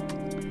shot.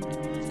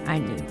 I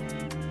knew.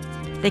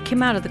 They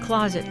came out of the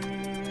closet.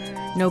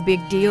 No big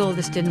deal.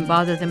 This didn't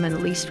bother them in the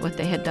least what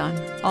they had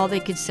done. All they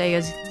could say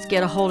is, let's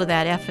get a hold of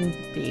that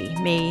F&B,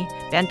 me,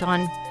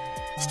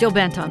 still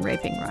bent on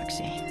raping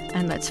Roxy,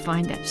 and let's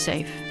find that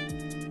safe.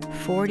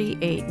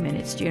 48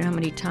 minutes. Do you know how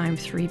many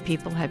times 3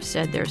 people have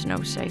said there's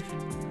no safe?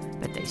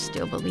 But they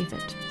still believe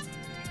it.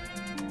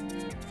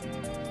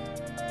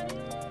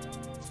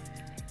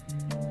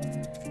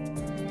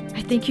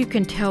 I think you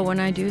can tell when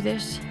I do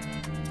this.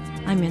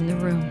 I'm in the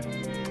room.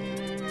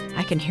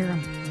 I can hear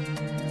them.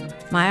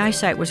 My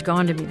eyesight was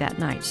gone to me that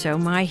night, so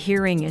my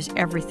hearing is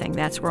everything.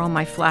 That's where all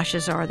my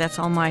flashes are. That's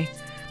all my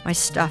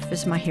stuff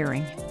is my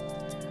hearing.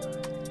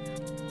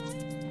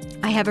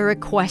 I have a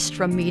request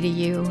from me to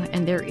you,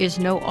 and there is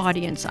no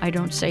audience I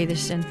don't say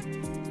this in.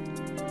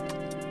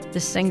 The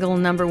single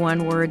number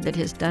 1 word that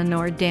has done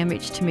more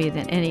damage to me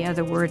than any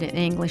other word in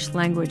English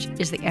language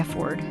is the F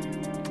word.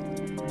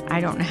 I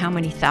don't know how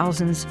many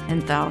thousands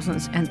and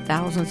thousands and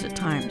thousands of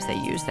times they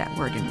use that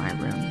word in my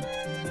room.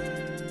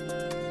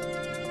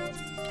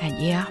 And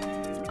yeah,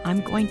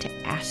 I'm going to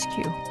ask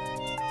you.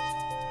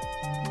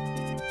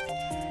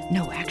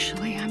 No,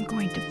 actually, I'm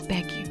going to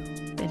beg you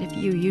that if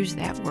you use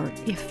that word,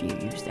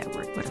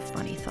 what a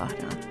funny thought,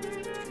 huh?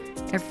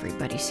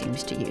 Everybody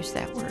seems to use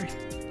that word.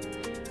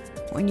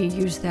 When you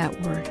use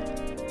that word,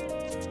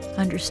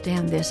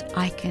 understand this,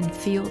 I can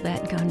feel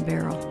that gun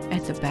barrel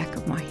at the back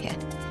of my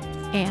head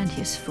and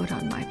his foot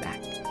on my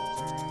back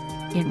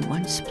in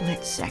one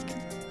split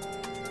second.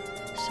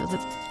 So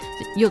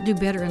you'll do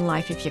better in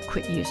life if you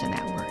quit using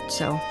that word.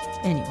 So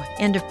anyway,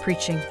 end of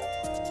preaching.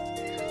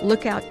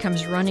 Lookout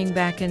comes running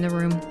back in the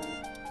room.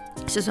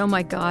 He says, oh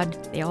my God,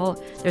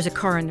 there's a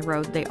car in the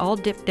road. They all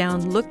dipped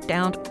down, looked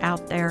down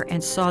out there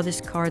and saw this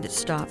car that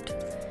stopped.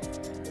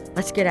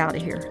 Let's get out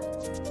of here.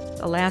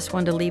 The last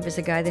one to leave is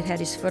the guy that had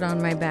his foot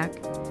on my back.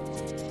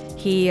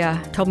 He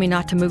told me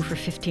not to move for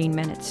 15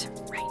 minutes.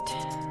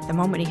 Right. The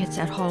moment he hits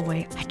that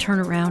hallway, I turn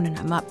around and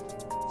I'm up.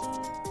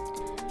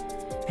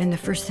 And the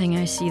first thing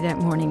I see that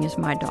morning is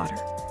my daughter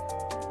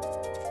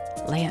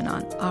laying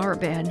on our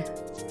bed,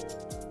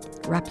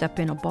 wrapped up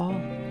in a ball,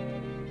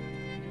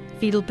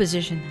 fetal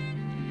position.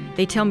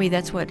 They tell me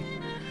that's what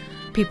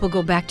people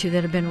go back to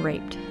that have been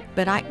raped.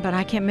 But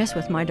I can't mess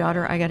with my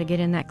daughter. I got to get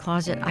in that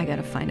closet. I got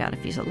to find out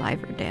if he's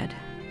alive or dead.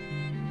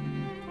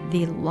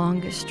 the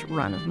longest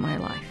run of my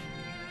life.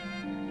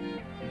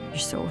 You're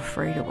so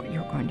afraid of what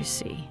you're going to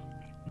see.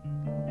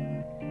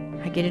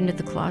 I get into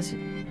the closet.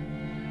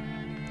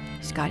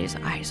 He's got his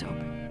eyes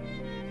open.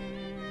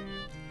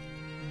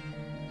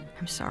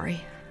 I'm sorry.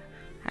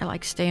 I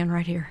like staying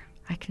right here.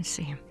 I can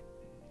see him.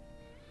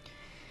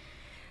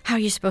 How are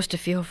you supposed to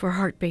feel for a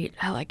heartbeat?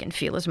 All I can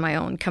feel is my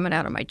own coming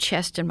out of my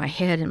chest and my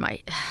head and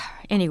my...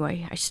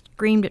 Anyway, I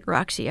screamed at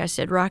Roxy. I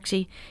said,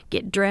 Roxy,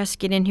 get dressed,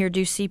 get in here,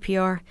 do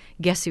CPR.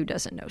 Guess who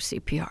doesn't know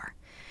CPR?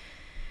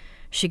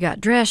 She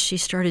got dressed. She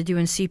started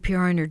doing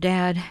CPR on her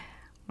dad.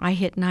 I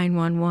hit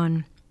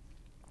 911.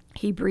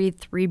 He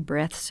breathed 3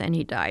 breaths and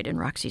he died in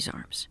Roxy's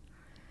arms.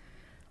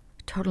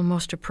 Total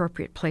most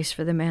appropriate place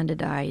for the man to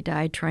die. He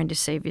died trying to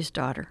save his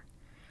daughter.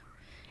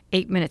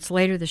 8 minutes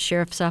later, the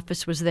sheriff's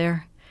office was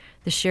there.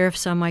 The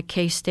sheriffs on my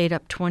case stayed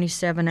up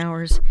 27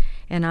 hours,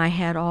 and I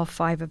had all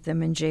 5 of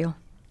them in jail.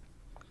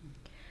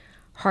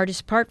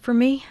 Hardest part for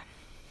me?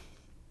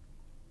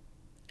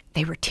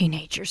 They were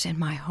teenagers in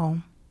my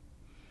home.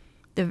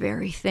 The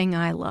very thing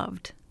I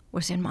loved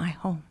was in my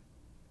home.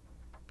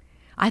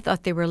 I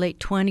thought they were late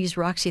 20s.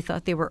 Roxy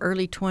thought they were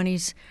early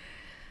 20s.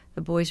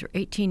 The boys were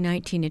 18,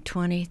 19, and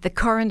 20. The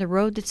car on the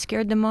road that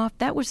scared them off,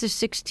 that was the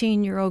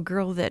 16-year-old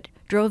girl that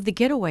drove the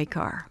getaway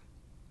car.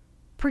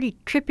 Pretty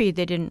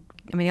trippy.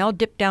 They all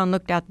dipped down,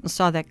 looked out, and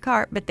saw that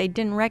car, but they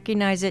didn't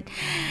recognize it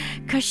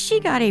because she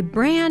got a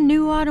brand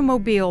new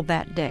automobile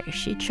that day.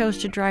 She chose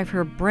to drive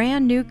her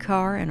brand new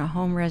car in a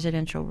home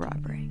residential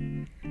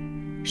robbery.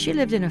 She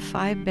lived in a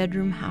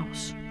 5-bedroom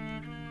house.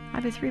 I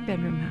have a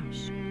 3-bedroom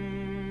house.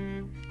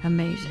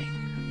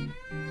 Amazing.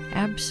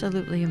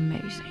 Absolutely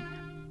amazing.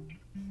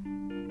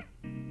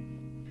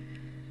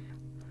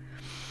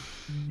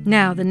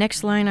 Now, the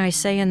next line I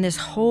say in this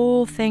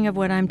whole thing of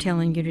what I'm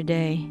telling you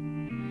today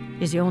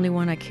is the only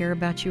one I care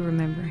about you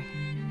remembering.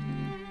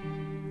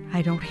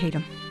 I don't hate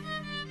them.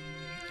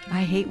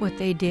 I hate what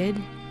they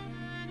did.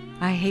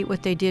 I hate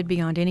what they did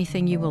beyond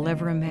anything you will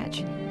ever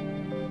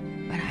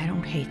imagine. But I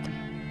don't hate them.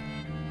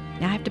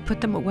 Now I have to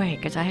put them away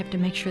because I have to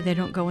make sure they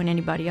don't go in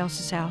anybody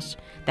else's house.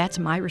 That's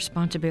my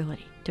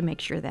responsibility to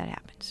make sure that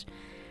happens.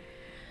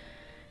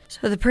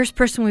 So the first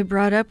person we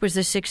brought up was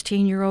the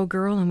 16-year-old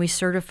girl, and we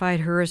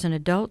certified her as an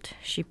adult.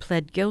 She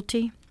pled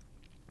guilty.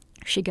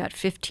 She got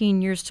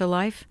 15 years to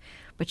life,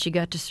 but she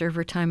got to serve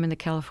her time in the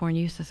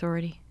California Youth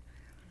Authority.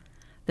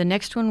 The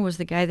next one was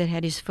the guy that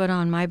had his foot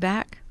on my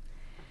back.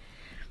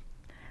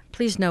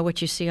 Please know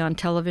what you see on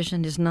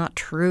television is not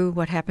true.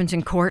 What happens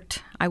in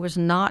court? I was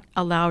not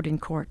allowed in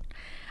court.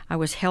 I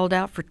was held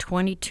out for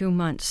 22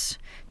 months.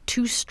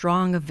 Too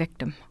strong a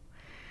victim.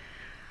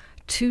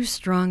 Too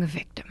strong a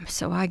victim.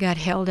 So I got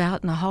held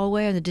out in the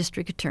hallway of the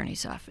district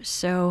attorney's office.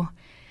 So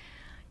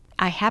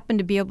I happened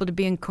to be able to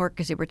be in court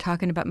because they were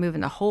talking about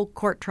moving the whole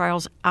court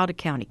trials out of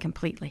county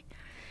completely.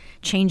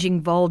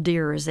 Changing voir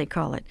dire, as they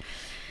call it.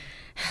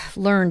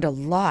 Learned a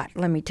lot,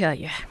 let me tell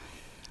you.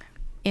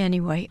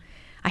 Anyway,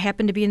 I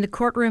happened to be in the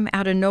courtroom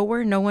out of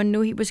nowhere. No one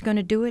knew he was going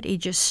to do it. He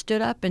just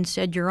stood up and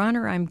said, Your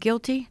Honor, I'm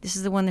guilty. This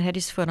is the one that had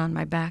his foot on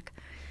my back.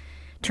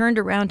 Turned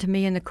around to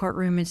me in the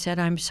courtroom and said,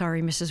 I'm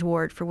sorry, Mrs.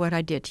 Ward, for what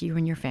I did to you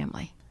and your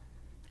family.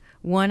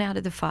 1 out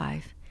of the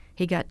 5.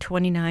 He got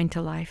 29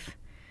 to life.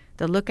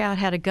 The lookout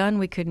had a gun.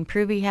 We couldn't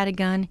prove he had a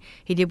gun.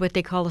 He did what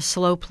they call a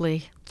slow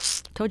plea.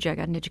 Told you I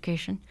got an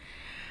education.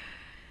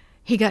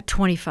 He got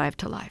 25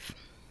 to life.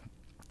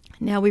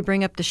 Now we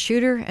bring up the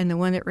shooter and the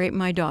one that raped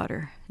my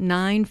daughter.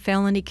 9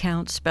 felony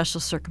counts, special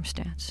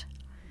circumstance.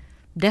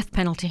 Death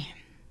penalty.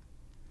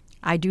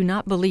 I do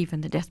not believe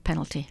in the death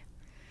penalty.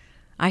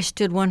 I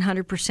stood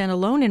 100%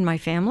 alone in my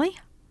family.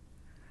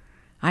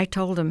 I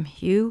told him,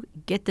 you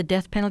get the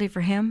death penalty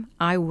for him,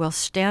 I will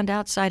stand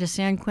outside of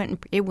San Quentin.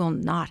 It will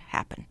not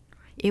happen.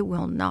 It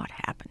will not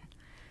happen.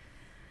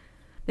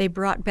 They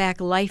brought back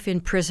life in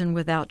prison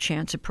without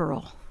chance of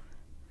parole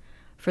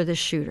for the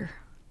shooter.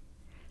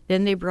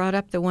 Then they brought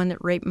up the one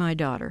that raped my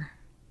daughter.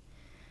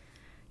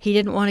 He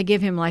didn't want to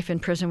give him life in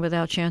prison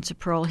without chance of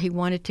parole. He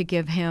wanted to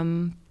give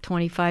him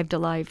 25 to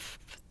life,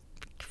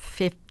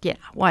 50,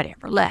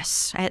 whatever,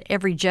 less. I had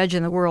every judge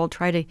in the world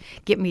try to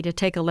get me to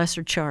take a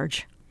lesser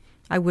charge.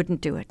 I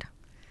wouldn't do it.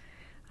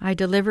 I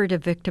delivered a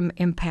victim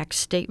impact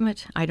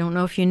statement. I don't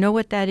know if you know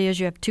what that is.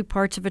 You have 2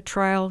 parts of a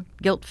trial,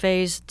 guilt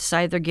phase,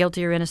 decide they're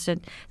guilty or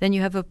innocent. Then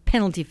you have a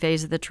penalty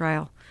phase of the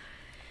trial.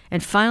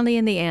 And finally,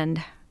 in the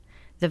end,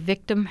 the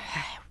victim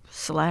 /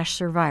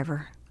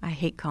 survivor, I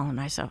hate calling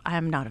myself, I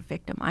am not a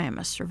victim, I am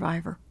a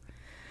survivor.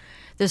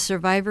 The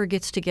survivor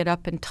gets to get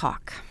up and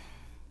talk.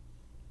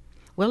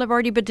 Well, I've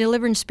already been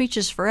delivering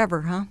speeches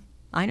forever, huh?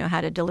 I know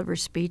how to deliver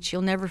speech.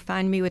 You'll never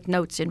find me with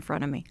notes in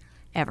front of me,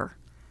 ever.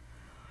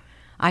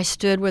 I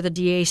stood where the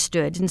DA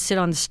stood, didn't sit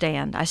on the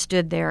stand. I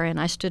stood there, and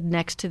I stood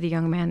next to the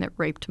young man that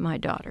raped my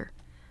daughter.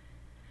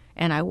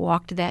 And I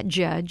walked that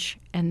judge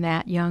and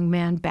that young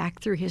man back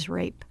through his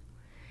rape.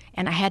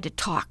 And I had to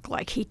talk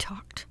like he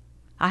talked.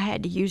 I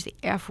had to use the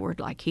F word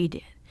like he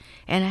did.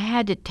 And I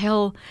had to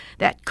tell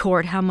that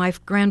court how my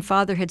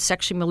grandfather had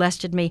sexually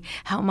molested me,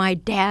 how my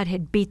dad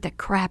had beat the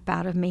crap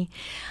out of me.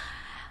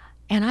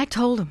 And I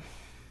told him,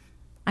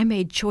 I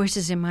made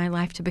choices in my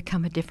life to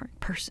become a different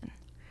person.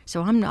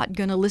 So I'm not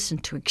going to listen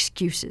to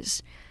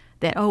excuses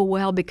that, oh,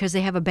 well, because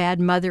they have a bad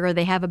mother or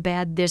they have a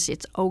bad this,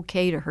 it's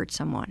okay to hurt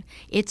someone.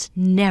 It's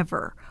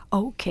never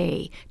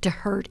okay to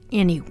hurt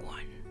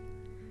anyone.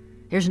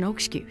 There's no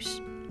excuse.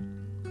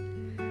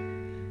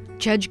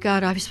 Judge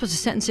got up. He was supposed to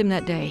sentence him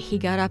that day. He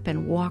got up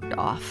and walked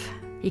off.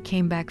 He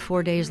came back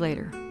 4 days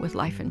later with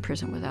life in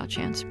prison without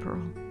chance of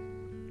parole.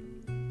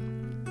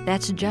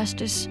 That's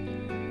justice,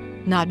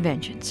 not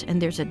vengeance.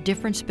 And there's a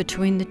difference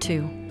between the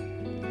two.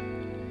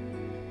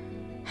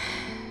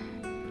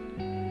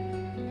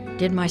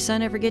 Did my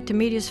son ever get to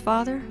meet his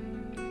father?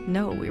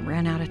 No, we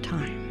ran out of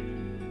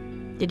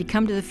time. Did he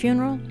come to the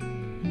funeral?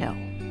 No,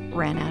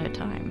 ran out of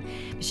time.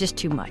 It was just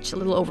too much, a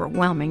little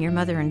overwhelming. Your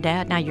mother and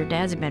dad, now your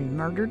dads have been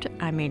murdered.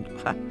 I mean,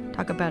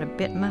 talk about a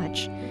bit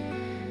much.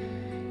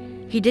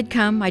 He did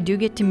come. I do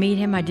get to meet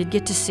him. I did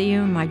get to see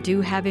him. I do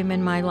have him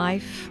in my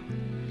life.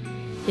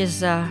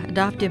 His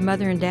adoptive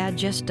mother and dad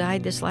just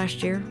died this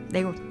last year.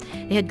 They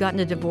had gotten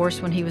a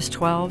divorce when he was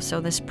 12, so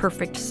this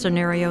perfect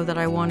scenario that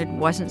I wanted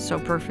wasn't so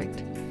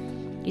perfect.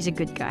 He's a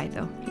good guy,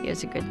 though. He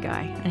is a good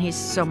guy, and he's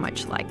so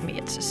much like me.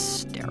 It's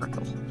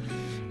hysterical.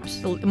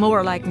 He's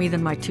more like me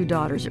than my 2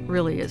 daughters. It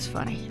really is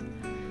funny.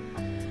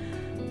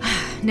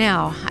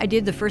 Now, I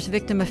did the first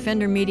victim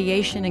offender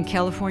mediation in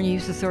California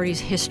Youth Authority's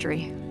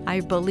history. I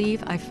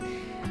believe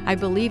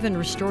in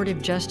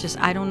restorative justice.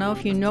 I don't know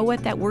if you know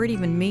what that word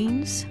even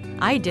means.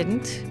 I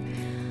didn't.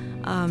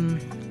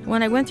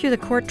 When I went through the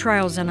court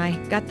trials and I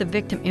got the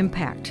victim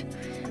impact,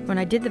 when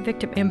I did the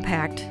victim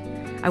impact,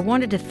 I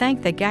wanted to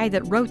thank the guy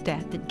that wrote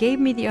that gave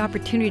me the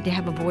opportunity to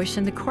have a voice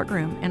in the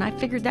courtroom, and I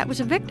figured that was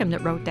a victim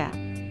that wrote that.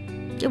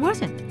 It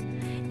wasn't.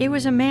 It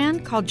was a man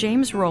called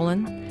James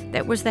Rowland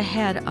that was the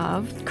head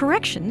of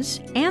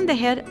corrections and the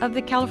head of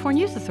the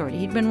California Youth Authority.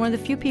 He'd been one of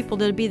the few people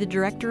to be the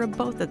director of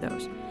both of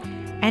those.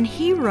 And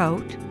he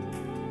wrote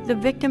the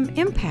victim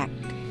impact.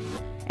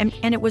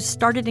 And it was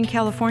started in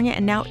California,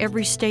 and now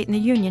every state in the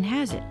union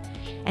has it.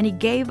 And he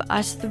gave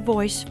us the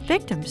voice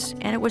victims.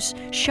 And it was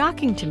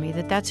shocking to me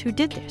that that's who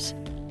did this.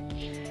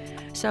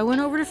 So I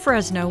went over to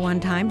Fresno one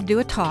time to do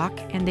a talk,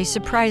 and they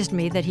surprised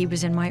me that he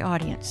was in my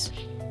audience.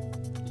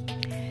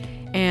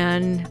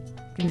 And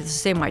to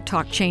say my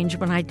talk changed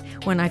when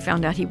I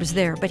found out he was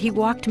there. But he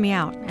walked me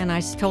out, and I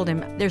told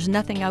him, there's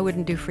nothing I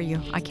wouldn't do for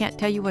you. I can't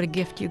tell you what a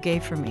gift you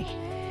gave for me.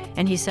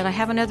 And he said, I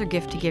have another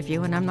gift to give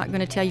you, and I'm not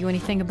going to tell you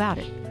anything about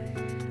it.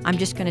 I'm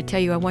just going to tell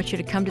you I want you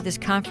to come to this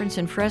conference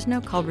in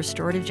Fresno called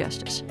Restorative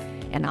Justice,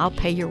 and I'll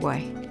pay your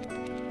way.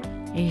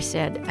 And he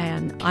said,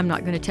 and I'm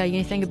not going to tell you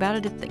anything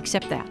about it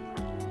except that.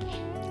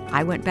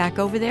 I went back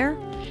over there,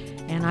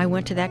 and I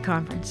went to that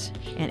conference.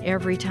 And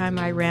every time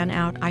I ran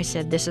out, I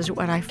said, this is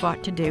what I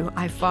fought to do.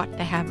 I fought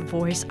to have a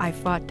voice. I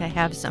fought to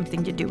have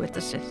something to do with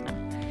the system.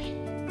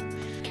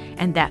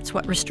 And that's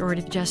what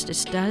restorative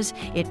justice does.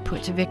 It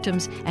puts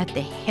victims at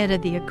the head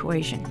of the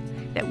equation,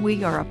 that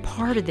we are a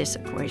part of this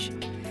equation,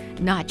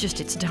 not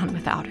just it's done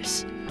without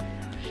us.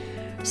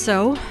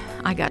 So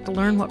I got to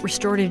learn what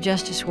restorative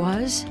justice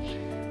was.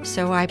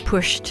 So I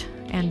pushed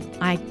and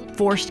I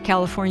forced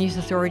California Youth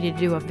Authority to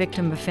do a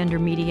victim offender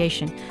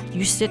mediation.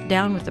 You sit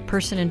down with the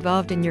person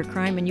involved in your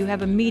crime and you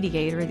have a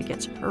mediator that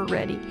gets her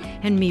ready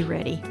and me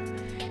ready.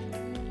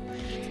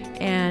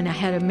 And I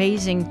had an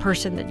amazing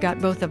person that got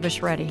both of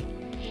us ready.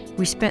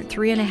 We spent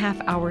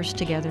 3.5 hours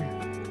together.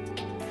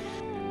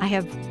 I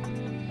have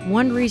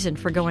one reason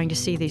for going to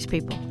see these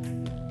people.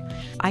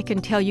 I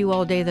can tell you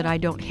all day that I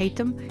don't hate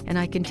them, and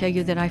I can tell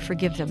you that I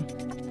forgive them.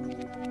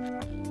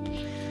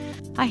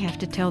 I have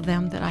to tell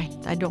them that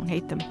I don't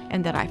hate them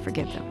and that I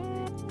forgive them.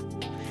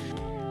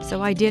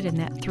 So I did in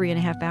that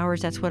 3.5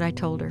 hours. That's what I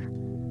told her.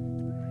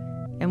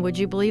 And would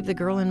you believe the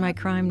girl in my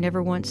crime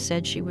never once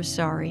said she was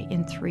sorry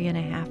in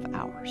 3.5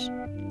 hours?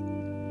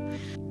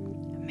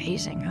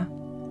 Amazing, huh?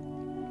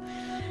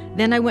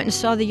 Then I went and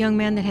saw the young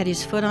man that had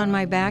his foot on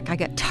my back. I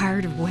got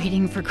tired of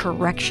waiting for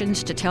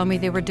corrections to tell me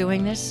they were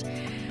doing this.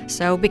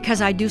 So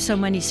because I do so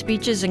many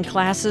speeches and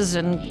classes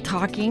and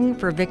talking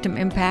for victim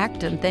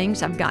impact and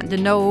things, I've gotten to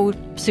know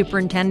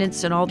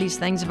superintendents and all these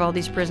things of all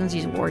these prisons,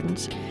 these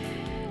wardens.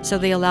 So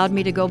they allowed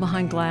me to go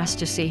behind glass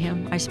to see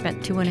him. I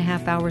spent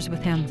 2.5 hours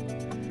with him.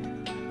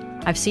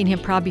 I've seen him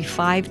probably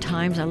 5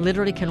 times. I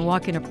literally can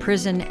walk in a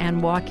prison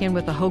and walk in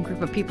with a whole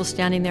group of people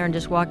standing there and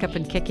just walk up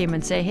and kick him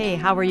and say, hey,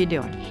 how are you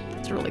doing?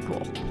 It's really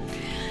cool.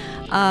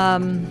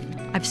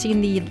 I've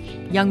seen the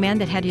young man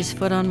that had his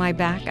foot on my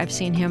back. I've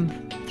seen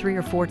him 3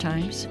 or 4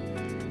 times.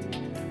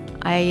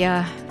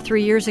 I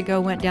 3 years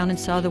ago went down and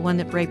saw the one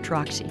that raped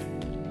Roxy.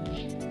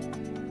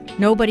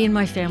 Nobody in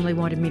my family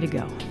wanted me to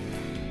go.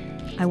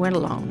 I went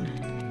alone.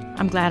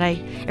 I'm glad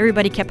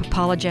everybody kept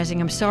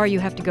apologizing. I'm sorry you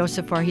have to go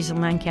so far. He's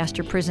in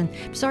Lancaster prison.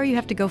 I'm sorry you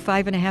have to go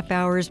 5.5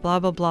 hours, blah,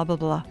 blah, blah, blah,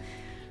 blah.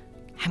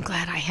 I'm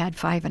glad I had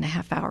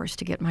 5.5 hours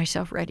to get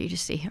myself ready to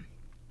see him.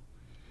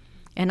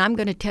 And I'm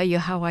going to tell you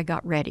how I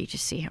got ready to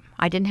see him.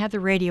 I didn't have the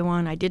radio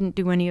on. I didn't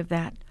do any of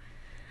that.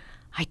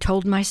 I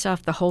told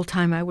myself the whole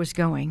time I was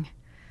going,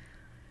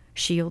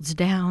 Shields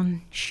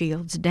down,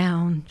 shields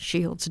down,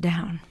 shields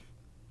down.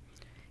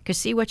 Because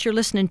see, what you're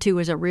listening to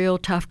is a real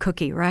tough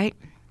cookie, right?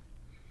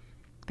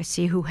 But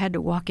see, who had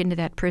to walk into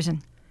that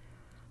prison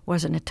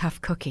wasn't a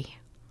tough cookie.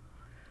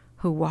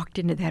 Who walked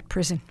into that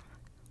prison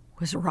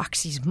was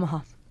Roxy's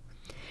mom.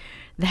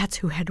 That's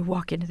who had to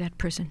walk into that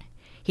prison.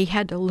 He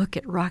had to look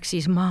at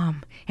Roxy's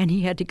mom, and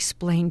he had to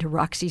explain to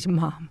Roxy's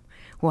mom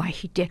why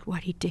he did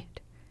what he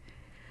did.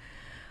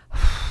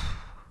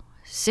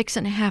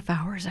 6.5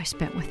 hours I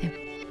spent with him.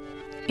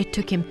 It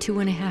took him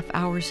 2.5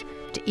 hours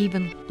to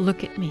even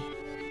look at me.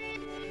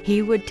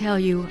 He would tell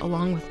you,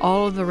 along with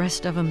all of the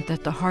rest of them,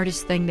 that the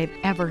hardest thing they've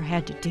ever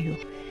had to do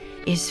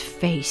is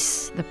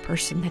face the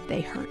person that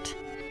they hurt,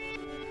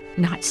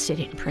 not sit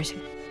in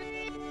prison.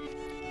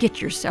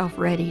 Get yourself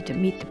ready to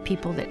meet the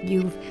people that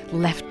you've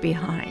left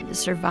behind, the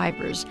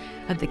survivors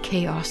of the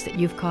chaos that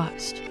you've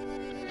caused.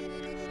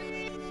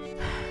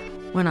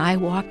 When I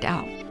walked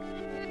out,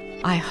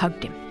 I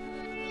hugged him.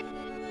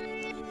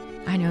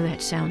 I know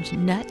that sounds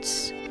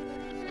nuts.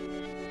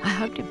 I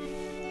hugged him.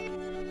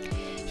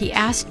 He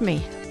asked me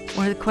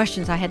one of the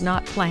questions I had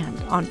not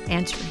planned on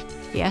answering.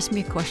 He asked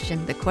me a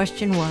question. The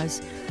question was,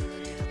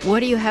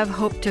 what do you have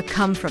hope to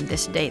come from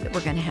this day that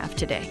we're going to have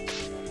today?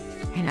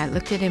 And I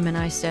looked at him and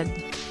I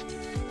said,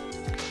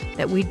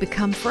 that we'd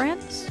become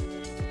friends.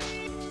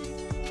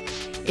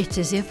 It's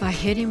as if I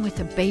hit him with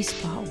a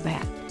baseball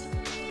bat.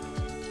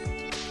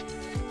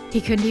 He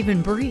couldn't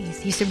even breathe.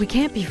 He said, we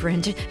can't be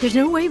friends. There's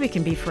no way we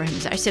can be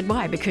friends. I said,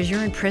 why? Because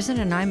you're in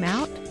prison and I'm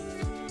out?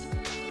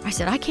 I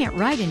said, I can't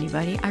write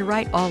anybody. I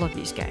write all of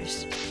these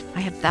guys. I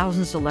have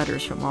thousands of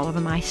letters from all of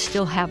them. I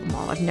still have them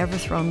all. I've never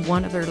thrown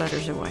one of their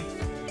letters away.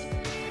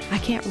 I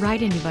can't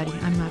write anybody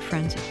I'm not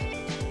friends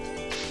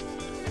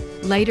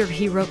with. Later,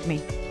 he wrote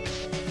me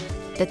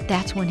that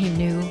that's when he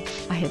knew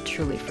I had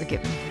truly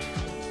forgiven him,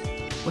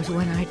 was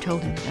when I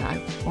told him that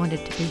I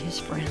wanted to be his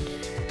friend.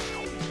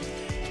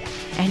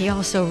 And he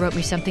also wrote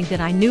me something that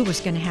I knew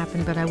was going to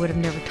happen, but I would have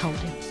never told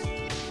him.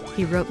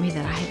 He wrote me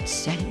that I had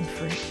set him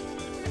free.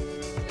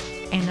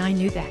 And I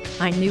knew that.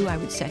 I knew I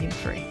would set him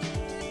free.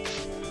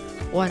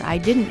 What I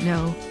didn't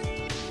know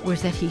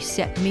was that he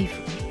set me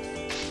free.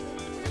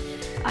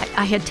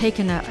 I had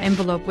taken an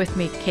envelope with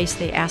me in case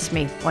they asked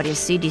me what his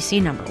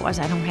CDC number was.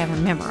 I don't have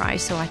it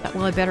memorized, so I thought,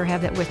 well, I better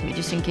have that with me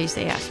just in case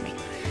they asked me.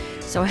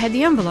 So I had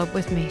the envelope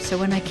with me. So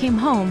when I came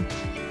home,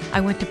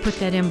 I went to put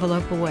that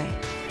envelope away.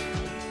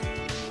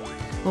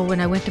 Well, when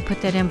I went to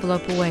put that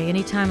envelope away,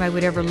 anytime I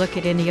would ever look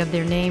at any of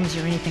their names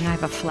or anything, I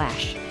have a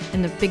flash.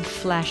 And the big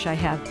flash I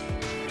have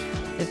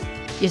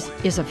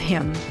is of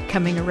him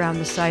coming around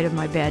the side of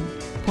my bed,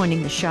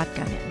 pointing the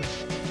shotgun at me.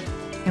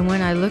 And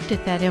when I looked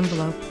at that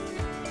envelope,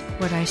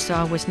 what I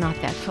saw was not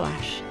that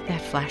flash.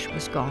 That flash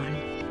was gone.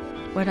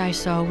 What I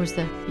saw was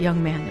the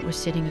young man that was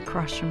sitting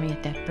across from me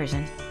at that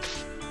prison.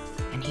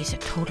 And he's a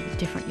totally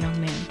different young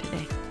man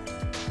today.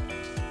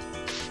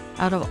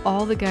 Out of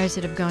all the guys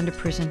that have gone to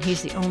prison,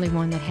 he's the only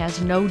one that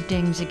has no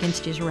dings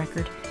against his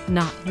record.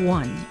 Not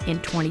one in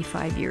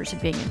 25 years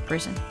of being in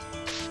prison.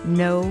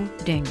 No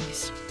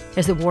dings.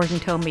 As the warden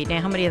told me,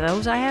 now how many of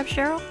those I have,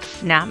 Cheryl?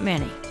 Not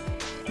many.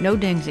 No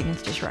dings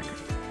against his record.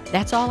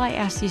 That's all I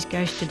ask these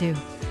guys to do.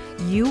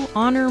 You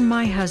honor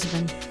my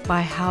husband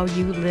by how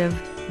you live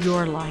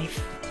your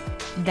life.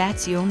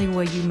 That's the only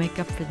way you make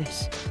up for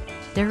this.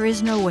 There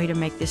is no way to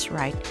make this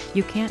right.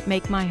 You can't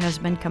make my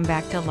husband come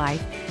back to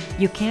life.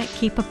 You can't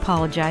keep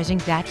apologizing.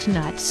 That's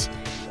nuts.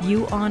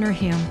 You honor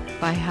him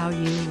by how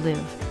you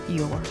live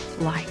your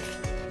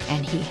life.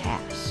 And he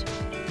has.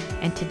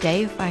 And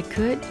today, if I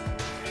could,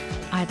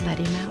 I'd let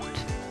him out.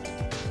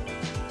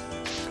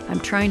 I'm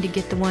trying to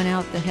get the one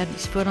out that had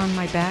his foot on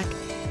my back,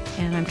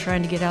 and I'm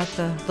trying to get out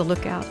the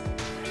lookout.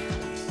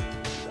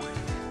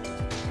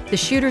 The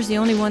shooter's the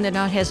only one that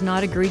has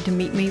not agreed to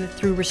meet me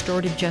through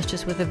restorative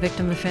justice with a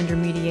victim offender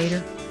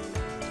mediator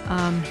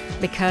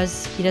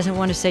because he doesn't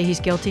want to say he's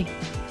guilty.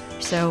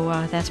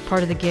 So that's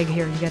part of the gig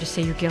here. You got to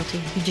say you're guilty.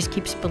 He just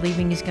keeps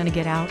believing he's going to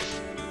get out.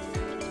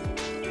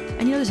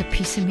 And you know, there's a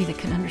piece of me that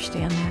can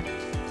understand that.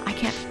 I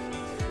can't.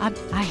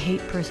 I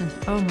hate prison.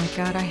 Oh my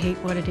God, I hate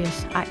what it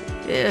is.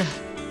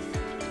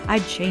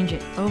 I'd change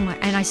it. Oh my!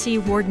 And I see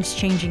wardens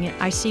changing it.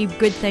 I see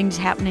good things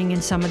happening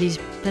in some of these,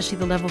 especially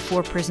the level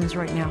 4 prisons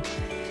right now.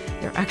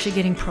 They're actually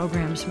getting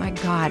programs. My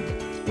God,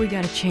 we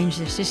got to change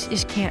this.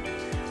 This can't.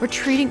 We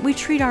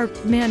treat our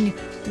men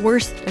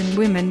worse and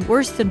women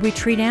worse than we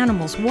treat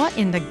animals. What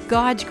in the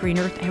God's green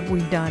earth have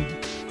we done?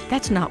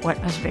 That's not what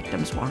us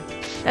victims want.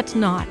 That's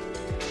not.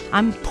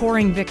 I'm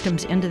pouring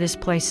victims into this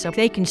place so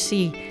they can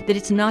see that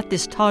it's not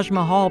this Taj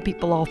Mahal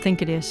people all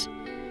think it is.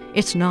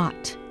 It's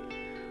not.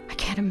 I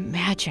can't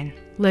imagine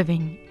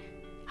living.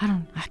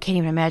 I can't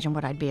even imagine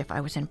what I'd be if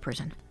I was in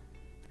prison.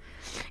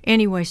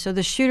 Anyway, so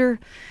the shooter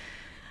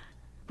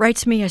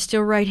writes me. I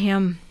still write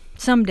him.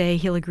 Someday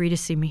he'll agree to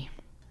see me.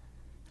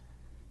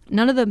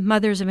 None of the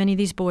mothers of any of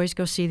these boys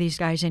go see these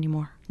guys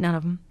anymore. None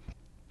of them.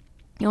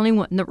 The only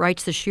one that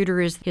writes the shooter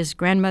is his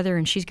grandmother,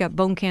 and she's got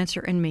bone cancer,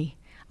 and me.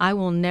 I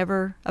will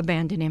never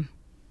abandon him.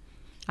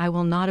 I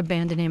will not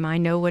abandon him. I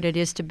know what it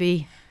is to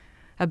be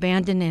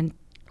abandon and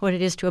what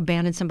it is to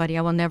abandon somebody.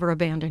 I will never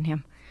abandon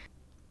him.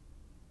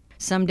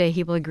 Someday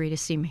he will agree to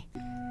see me.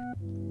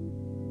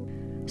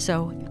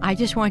 So I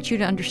just want you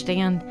to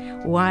understand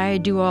why I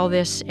do all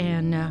this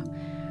and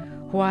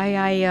why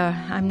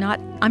I'm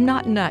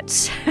not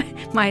nuts.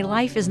 My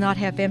life is not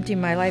half empty.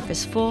 My life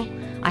is full.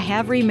 I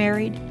have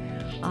remarried.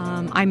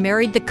 I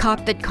married the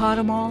cop that caught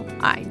them all.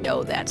 I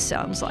know that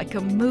sounds like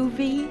a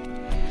movie.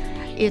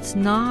 It's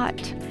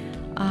not.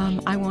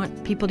 I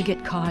want people to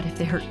get caught if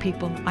they hurt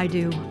people. I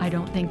do. I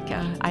don't think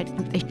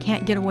they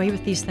can't get away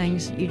with these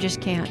things. You just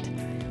can't.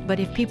 But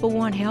if people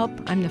want help,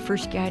 I'm the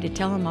first guy to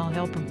tell them I'll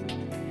help them.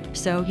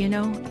 So,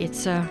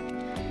 it's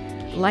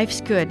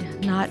life's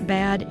good, not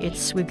bad.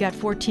 We've got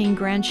 14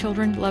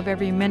 grandchildren, love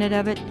every minute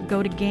of it.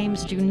 Go to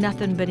games, do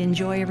nothing but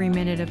enjoy every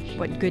minute of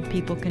what good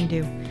people can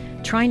do.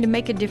 Trying to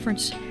make a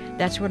difference,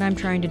 that's what I'm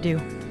trying to do.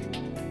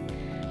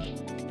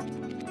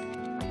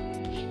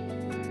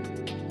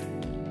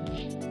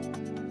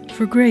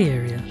 For Gray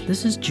Area,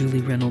 this is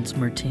Julie Reynolds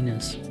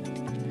Martinez.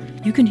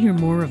 You can hear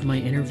more of my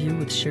interview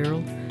with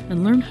Cheryl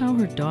and learn how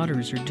her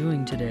daughters are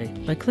doing today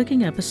by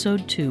clicking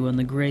episode 2 on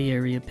the Gray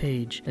Area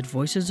page at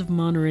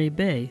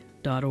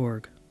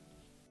voicesofmonterey.org.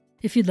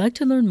 If you'd like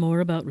to learn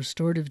more about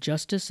restorative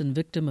justice and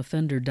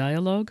victim-offender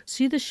dialogue,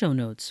 see the show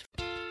notes.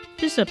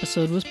 This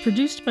episode was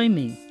produced by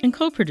me and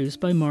co-produced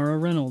by Mara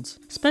Reynolds.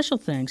 Special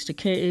thanks to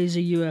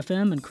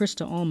KAZU-FM and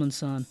Krista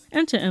Almanson,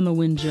 and to Emma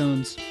Wynne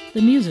Jones.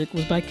 The music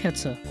was by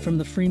Ketsa from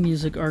the Free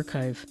Music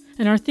Archive,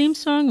 and our theme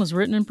song was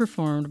written and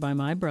performed by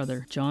my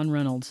brother, John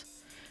Reynolds.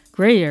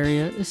 Gray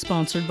Area is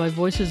sponsored by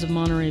Voices of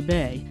Monterey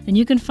Bay, and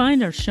you can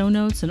find our show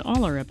notes and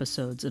all our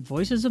episodes at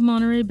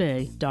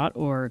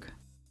voicesofmonterey.org.